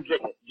went to Vern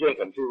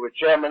Jenkins, who was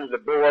chairman of the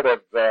board of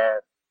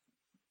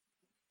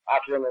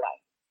Occidental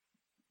Life.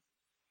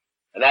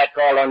 And I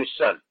called on his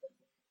son.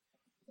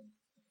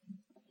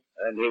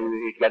 And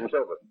he got us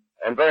over.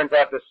 And Vern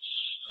thought the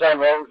sun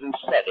rose and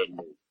set in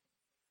me.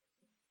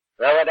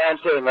 So I went down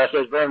to him. I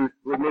says, Vern,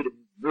 we need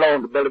a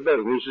loan to build a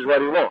building. He says, what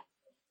do you want?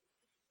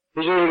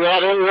 He says, you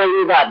got anything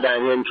you got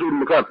down here, including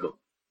the company.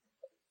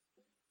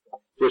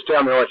 Just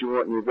tell me what you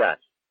want and you got.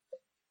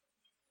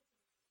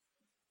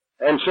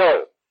 And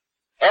so,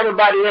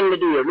 everybody in the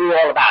deal knew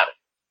all about it.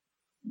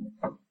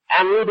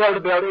 And we built a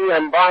building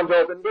and Barnes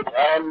opened it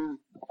and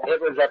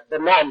it was a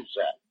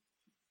bonanza.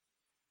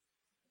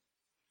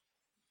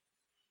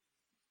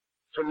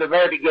 From the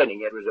very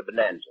beginning, it was a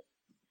bonanza.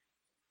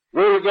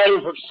 We were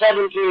getting from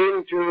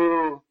 $1,700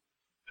 to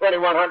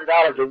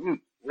 $2,100 a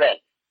week rent.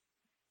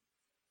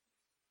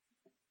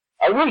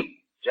 A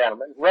week,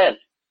 gentlemen, rent.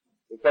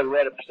 Because we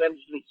had a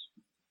percentage lease.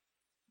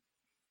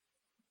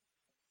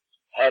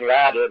 Had it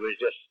out, it was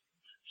just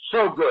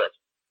so good.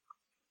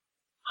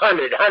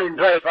 100,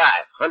 125,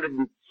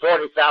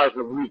 140,000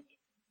 a week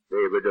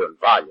they were doing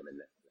volume in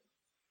that.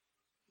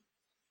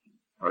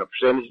 On a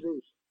percentage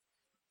lease.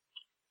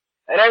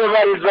 And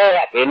everybody was very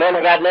happy. And then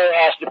I got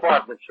no-ass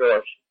department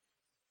stores.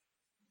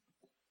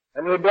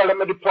 And we built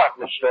them a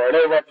department store, and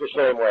they went the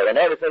same way, and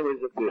everything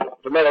was beautiful.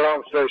 To make a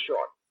long story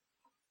short.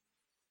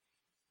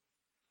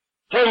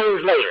 10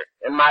 years later,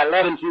 in my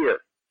 11th year,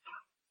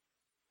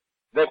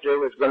 Victor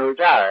was going to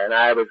retire, and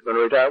I was going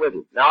to retire with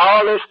him. Now,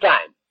 all this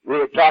time, we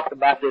had talked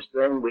about this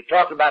thing. We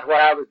talked about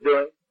what I was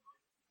doing.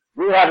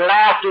 We had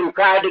laughed and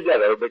cried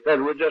together because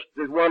we're just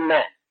as one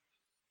man.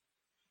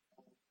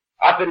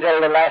 Up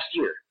until the last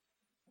year.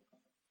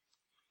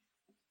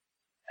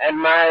 And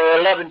my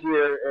 11th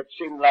year, it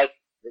seemed like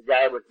the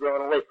guy was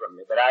going away from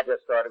me, but I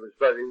just thought it was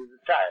because he was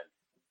retired.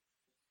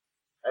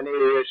 And he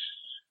was,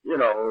 you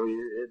know,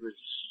 his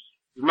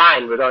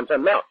mind was on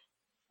something else.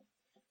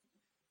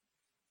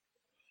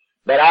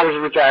 But I was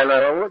retired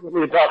and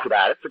we talked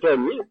about it for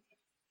 10 years.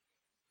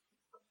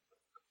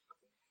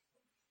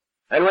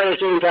 And when it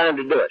came time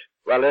to do it,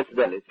 well,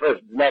 incidentally, the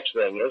next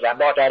thing is I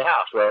bought that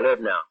house where I live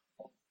now.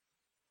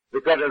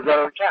 Because I was going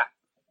to retire.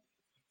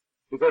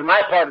 Because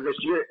my part of this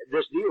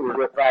deal was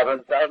worth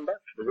 $500,000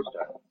 for this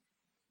time.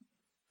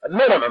 A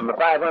minimum of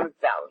 $500,000.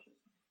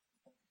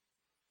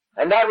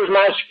 And that was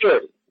my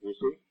security, you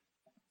see.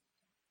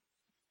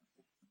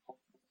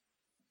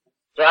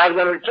 So I was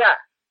going to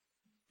retire.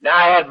 Now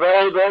I had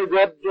very, very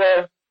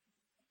good,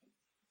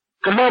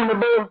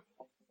 commendable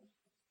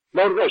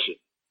motivation.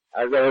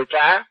 I was going to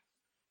retire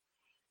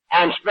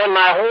and spend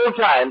my whole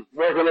time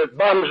working with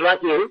bums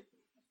like you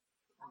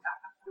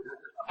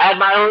at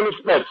my own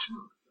expense.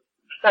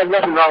 There's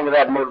nothing wrong with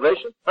that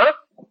motivation, huh?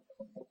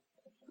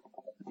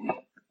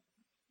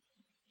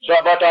 So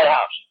I bought that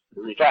house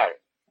to retire.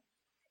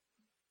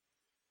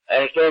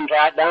 And it came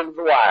right down to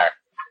the wire.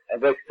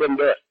 And Vic couldn't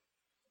do it.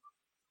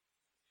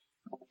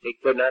 He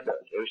could not do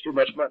it. It was too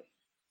much money.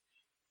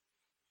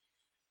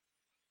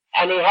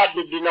 And he had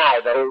to deny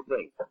the whole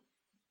thing.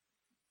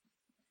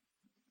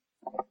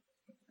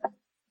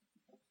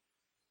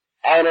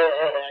 And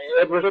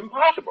it was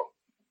impossible.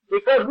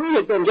 Because we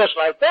had been just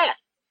like that.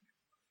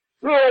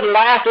 We had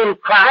laughed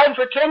and cried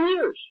for 10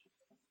 years.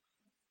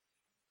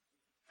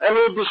 And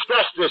we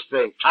discussed this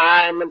thing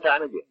time and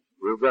time again.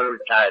 We were going to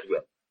retire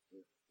together.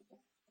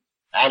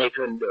 And he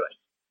couldn't do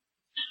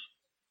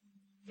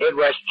it. It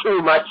was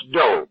too much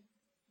dough.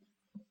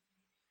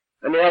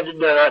 And he had to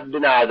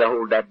deny the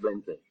whole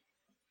Dublin thing.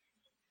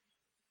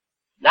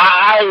 Now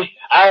I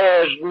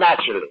was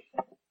naturally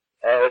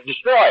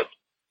destroyed.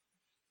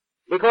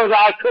 Because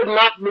I could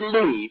not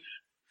believe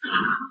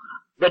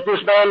that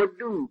this man would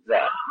do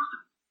that.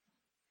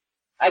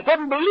 I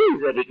couldn't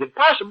believe that he could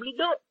possibly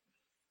do it.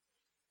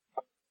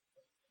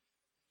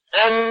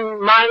 And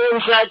my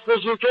insight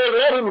says you can't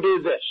let him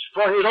do this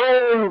for his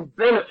own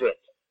benefit.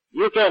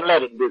 You can't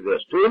let him do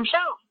this to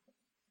himself.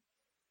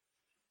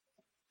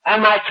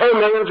 And my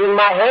toenails and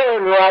my hair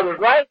knew I was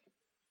right.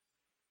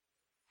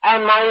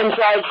 And my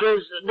inside says,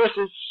 this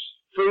is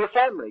for your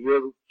family,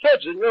 your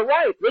kids and your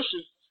wife. This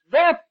is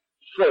their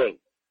thing.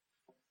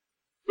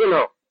 You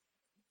know.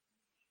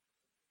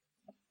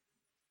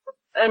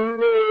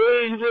 And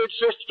it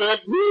just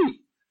can't be,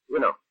 you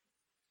know.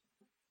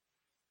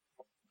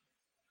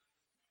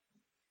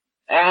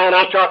 And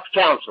I talked to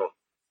counsel,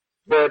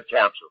 board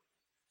counsel,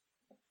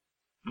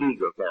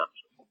 legal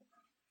counsel.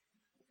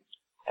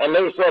 And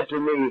they said to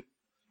me,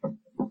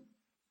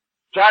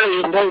 Charlie,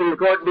 you can take him to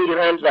court and beat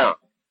your hands down.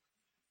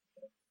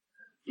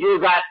 You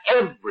got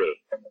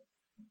every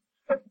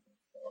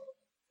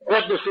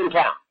witness in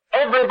town.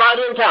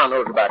 Everybody in town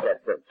knows about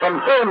that thing, from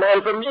him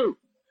and from you.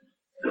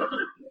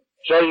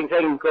 So you can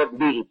take him to court and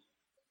beat him.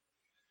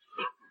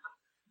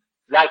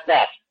 Like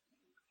that.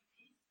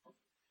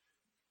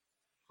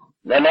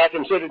 Then I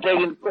consider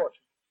taking him to court.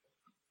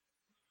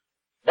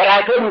 But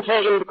I couldn't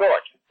take him to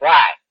court.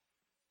 Why?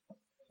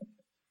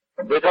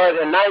 Because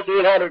in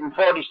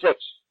 1946,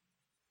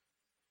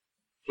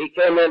 he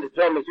came in to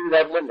throw me through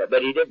that window,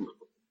 but he didn't.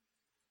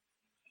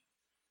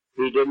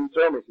 He didn't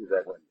throw me through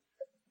that window.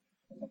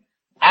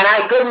 And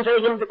I couldn't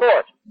take him to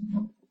court.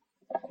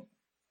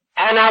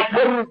 And I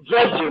couldn't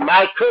judge him.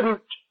 I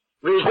couldn't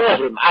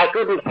resent him. I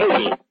couldn't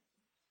hate him.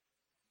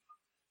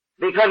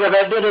 Because if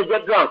I did, I'd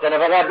get drunk. And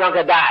if I got drunk,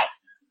 I'd die.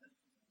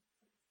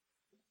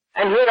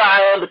 And here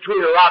I am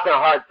between a rock and a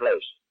hard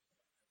place,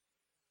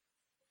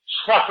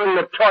 suffering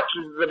the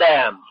tortures of the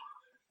damned.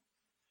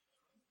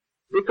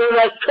 Because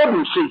I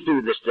couldn't see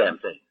through this damn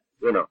thing,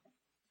 you know.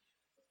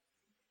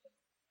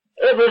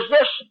 It was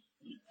just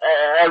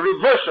a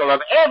reversal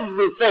of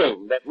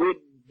everything that we'd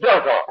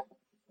built on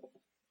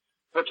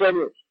for 10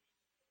 years.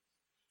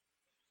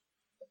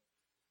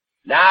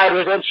 Now it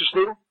was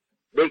interesting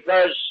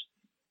because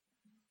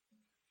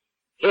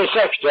his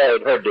secretary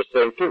had heard this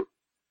thing too.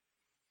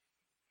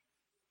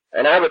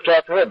 And I would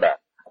talk to her about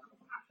it.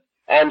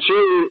 And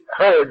she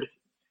heard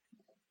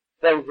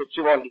things that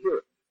she wanted to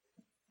hear.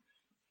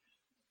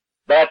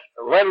 But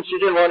when she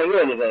didn't want to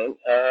hear anything,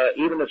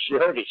 even if she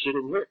heard it, she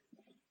didn't hear it.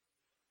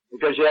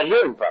 Because she had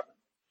hearing problems.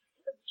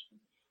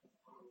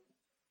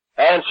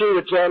 And she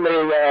would tell me,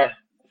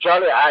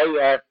 Charlie,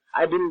 I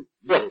didn't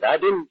get it. I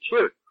didn't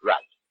hear it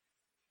right.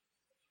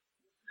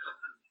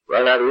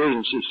 Well, now the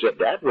reason she said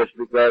that was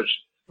because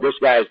this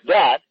guy's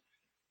dad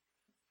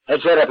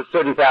had set up a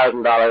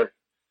 $30,000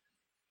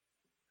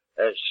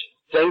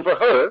 thing for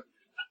her,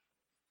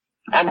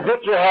 and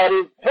Victor had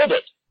paid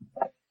it.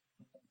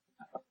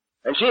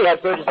 And she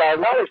had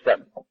 $30,000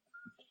 coming.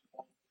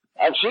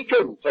 And she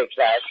couldn't fix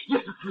that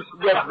just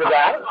for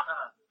that.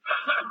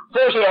 So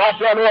she had to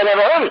tell me I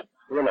never heard it,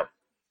 you know.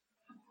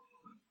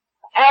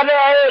 And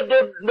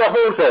the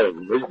whole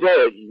thing was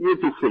good. You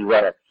can see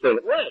what a thing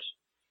it was.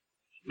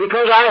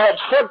 Because I had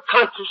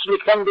subconsciously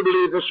come to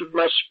believe this was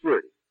my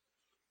security.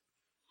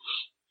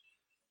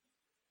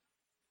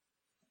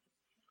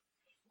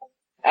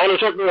 And it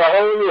took me a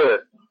whole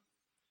year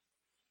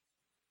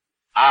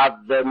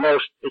of the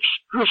most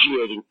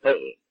excruciating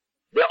pain.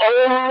 The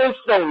only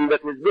thing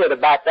that was good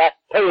about that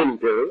pain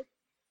period,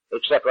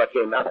 except what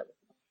came out of it,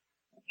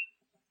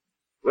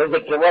 was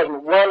that there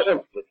wasn't one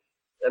instant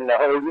in the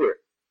whole year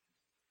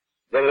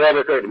that it ever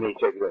occurred to me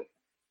to take it away.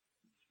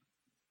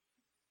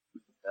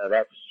 Now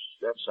that's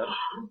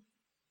something.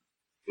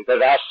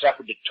 Because I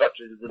suffered the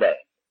tortures of the day.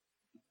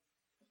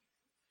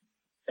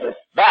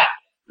 But,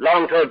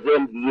 long towards the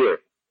end of the year,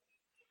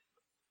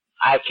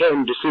 I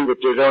came to see that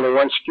there's only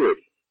one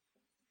security.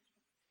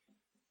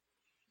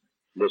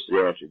 This is the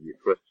answer to your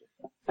question.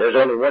 There's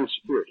only one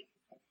security.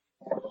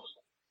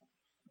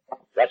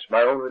 That's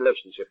my own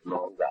relationship with my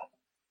own God.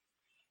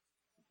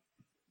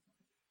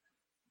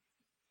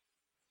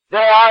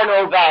 There are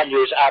no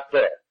values out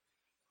there.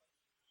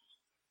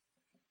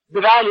 The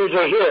values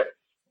are here.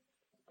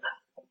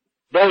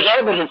 There's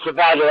evidence of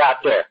value out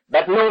there,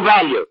 but no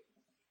value.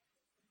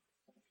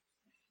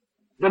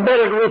 The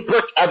minute we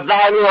put a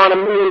value on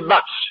 $1 million,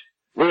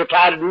 we're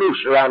tied a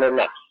noose around our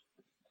necks.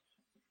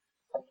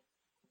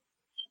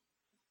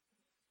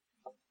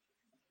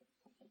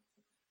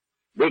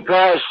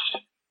 Because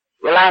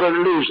we're liable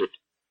to lose it.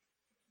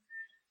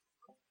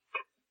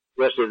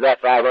 Just as that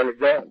 500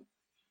 grand,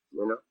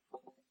 you know.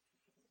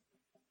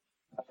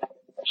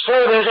 So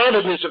there's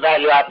evidence of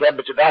value out there,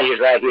 but the value's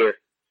right here.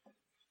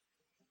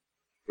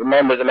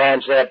 Remember the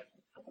man said,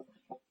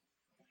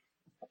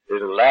 this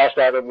is the last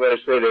time I'm going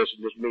to say this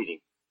in this meeting.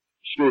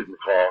 Excuse me,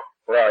 Paul.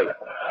 Where are you?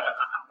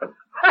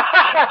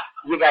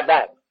 You got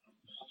back.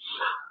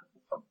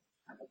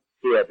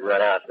 He had to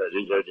run out because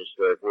he's heard this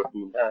story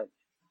 14 times.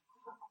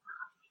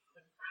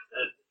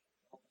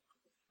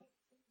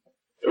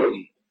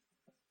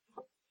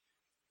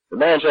 The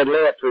man said,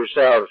 lay up for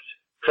yourselves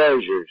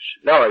treasures.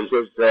 No, he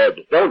says,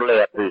 don't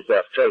lay up for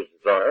yourself treasures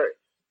on earth,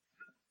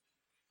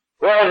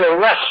 where the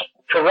rust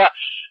corrupts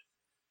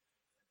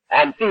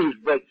and thieves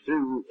break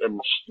through and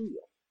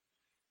steal.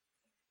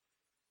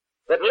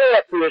 But lay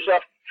up for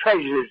yourself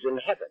treasures in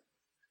heaven,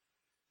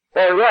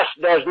 where rust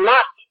does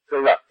not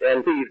corrupt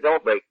and thieves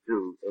don't break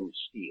through and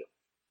steal.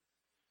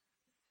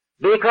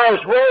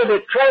 Because where the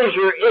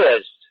treasure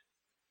is,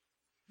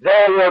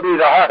 there will be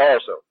the heart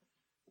also.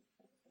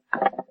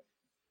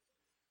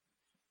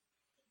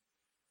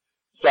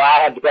 So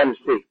I had to come to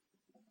see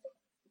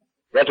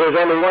that there's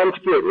only one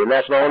security, and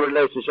that's my own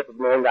relationship with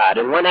my own God.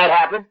 And when that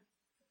happened,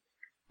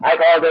 I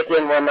called Dick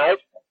in one night.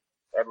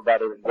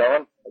 Everybody was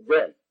gone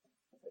again.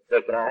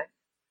 Dick and I.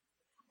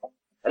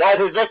 And I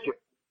said, Victor,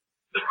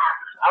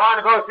 I want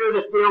to go through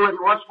this deal with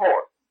you once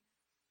more.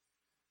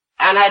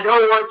 And I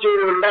don't want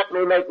you to let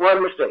me make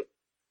one mistake.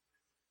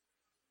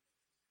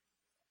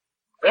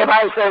 If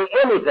I say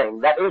anything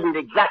that isn't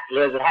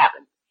exactly as it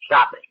happened,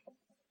 stop me.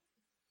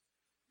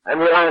 And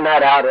we learned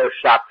that how to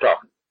stop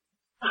talking.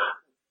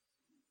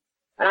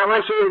 And I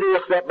went through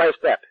it step by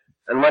step.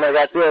 And when I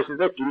got there, I said,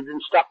 Victor, you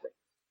didn't stop me.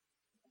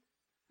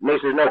 And he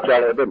says, no,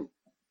 Charlie, I didn't.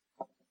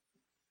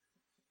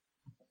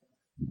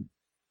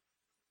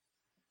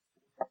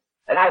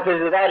 And I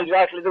said, is that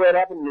exactly the way it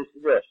happened? And he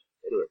said, yes,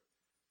 it is.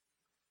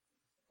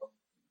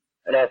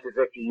 And I said,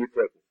 Victor, you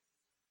take it.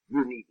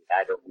 You need it.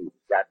 I don't need it.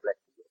 God bless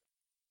you.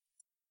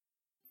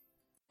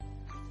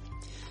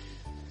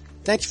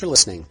 Thanks for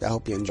listening. I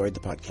hope you enjoyed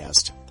the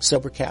podcast.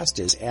 Sobercast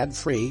is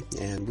ad-free,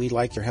 and we'd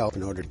like your help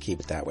in order to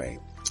keep it that way.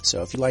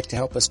 So if you'd like to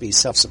help us be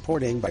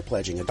self-supporting by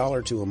pledging $1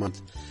 or $2 a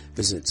month,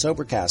 visit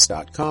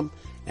Sobercast.com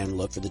and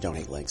look for the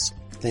donate links.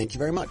 Thank you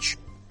very much.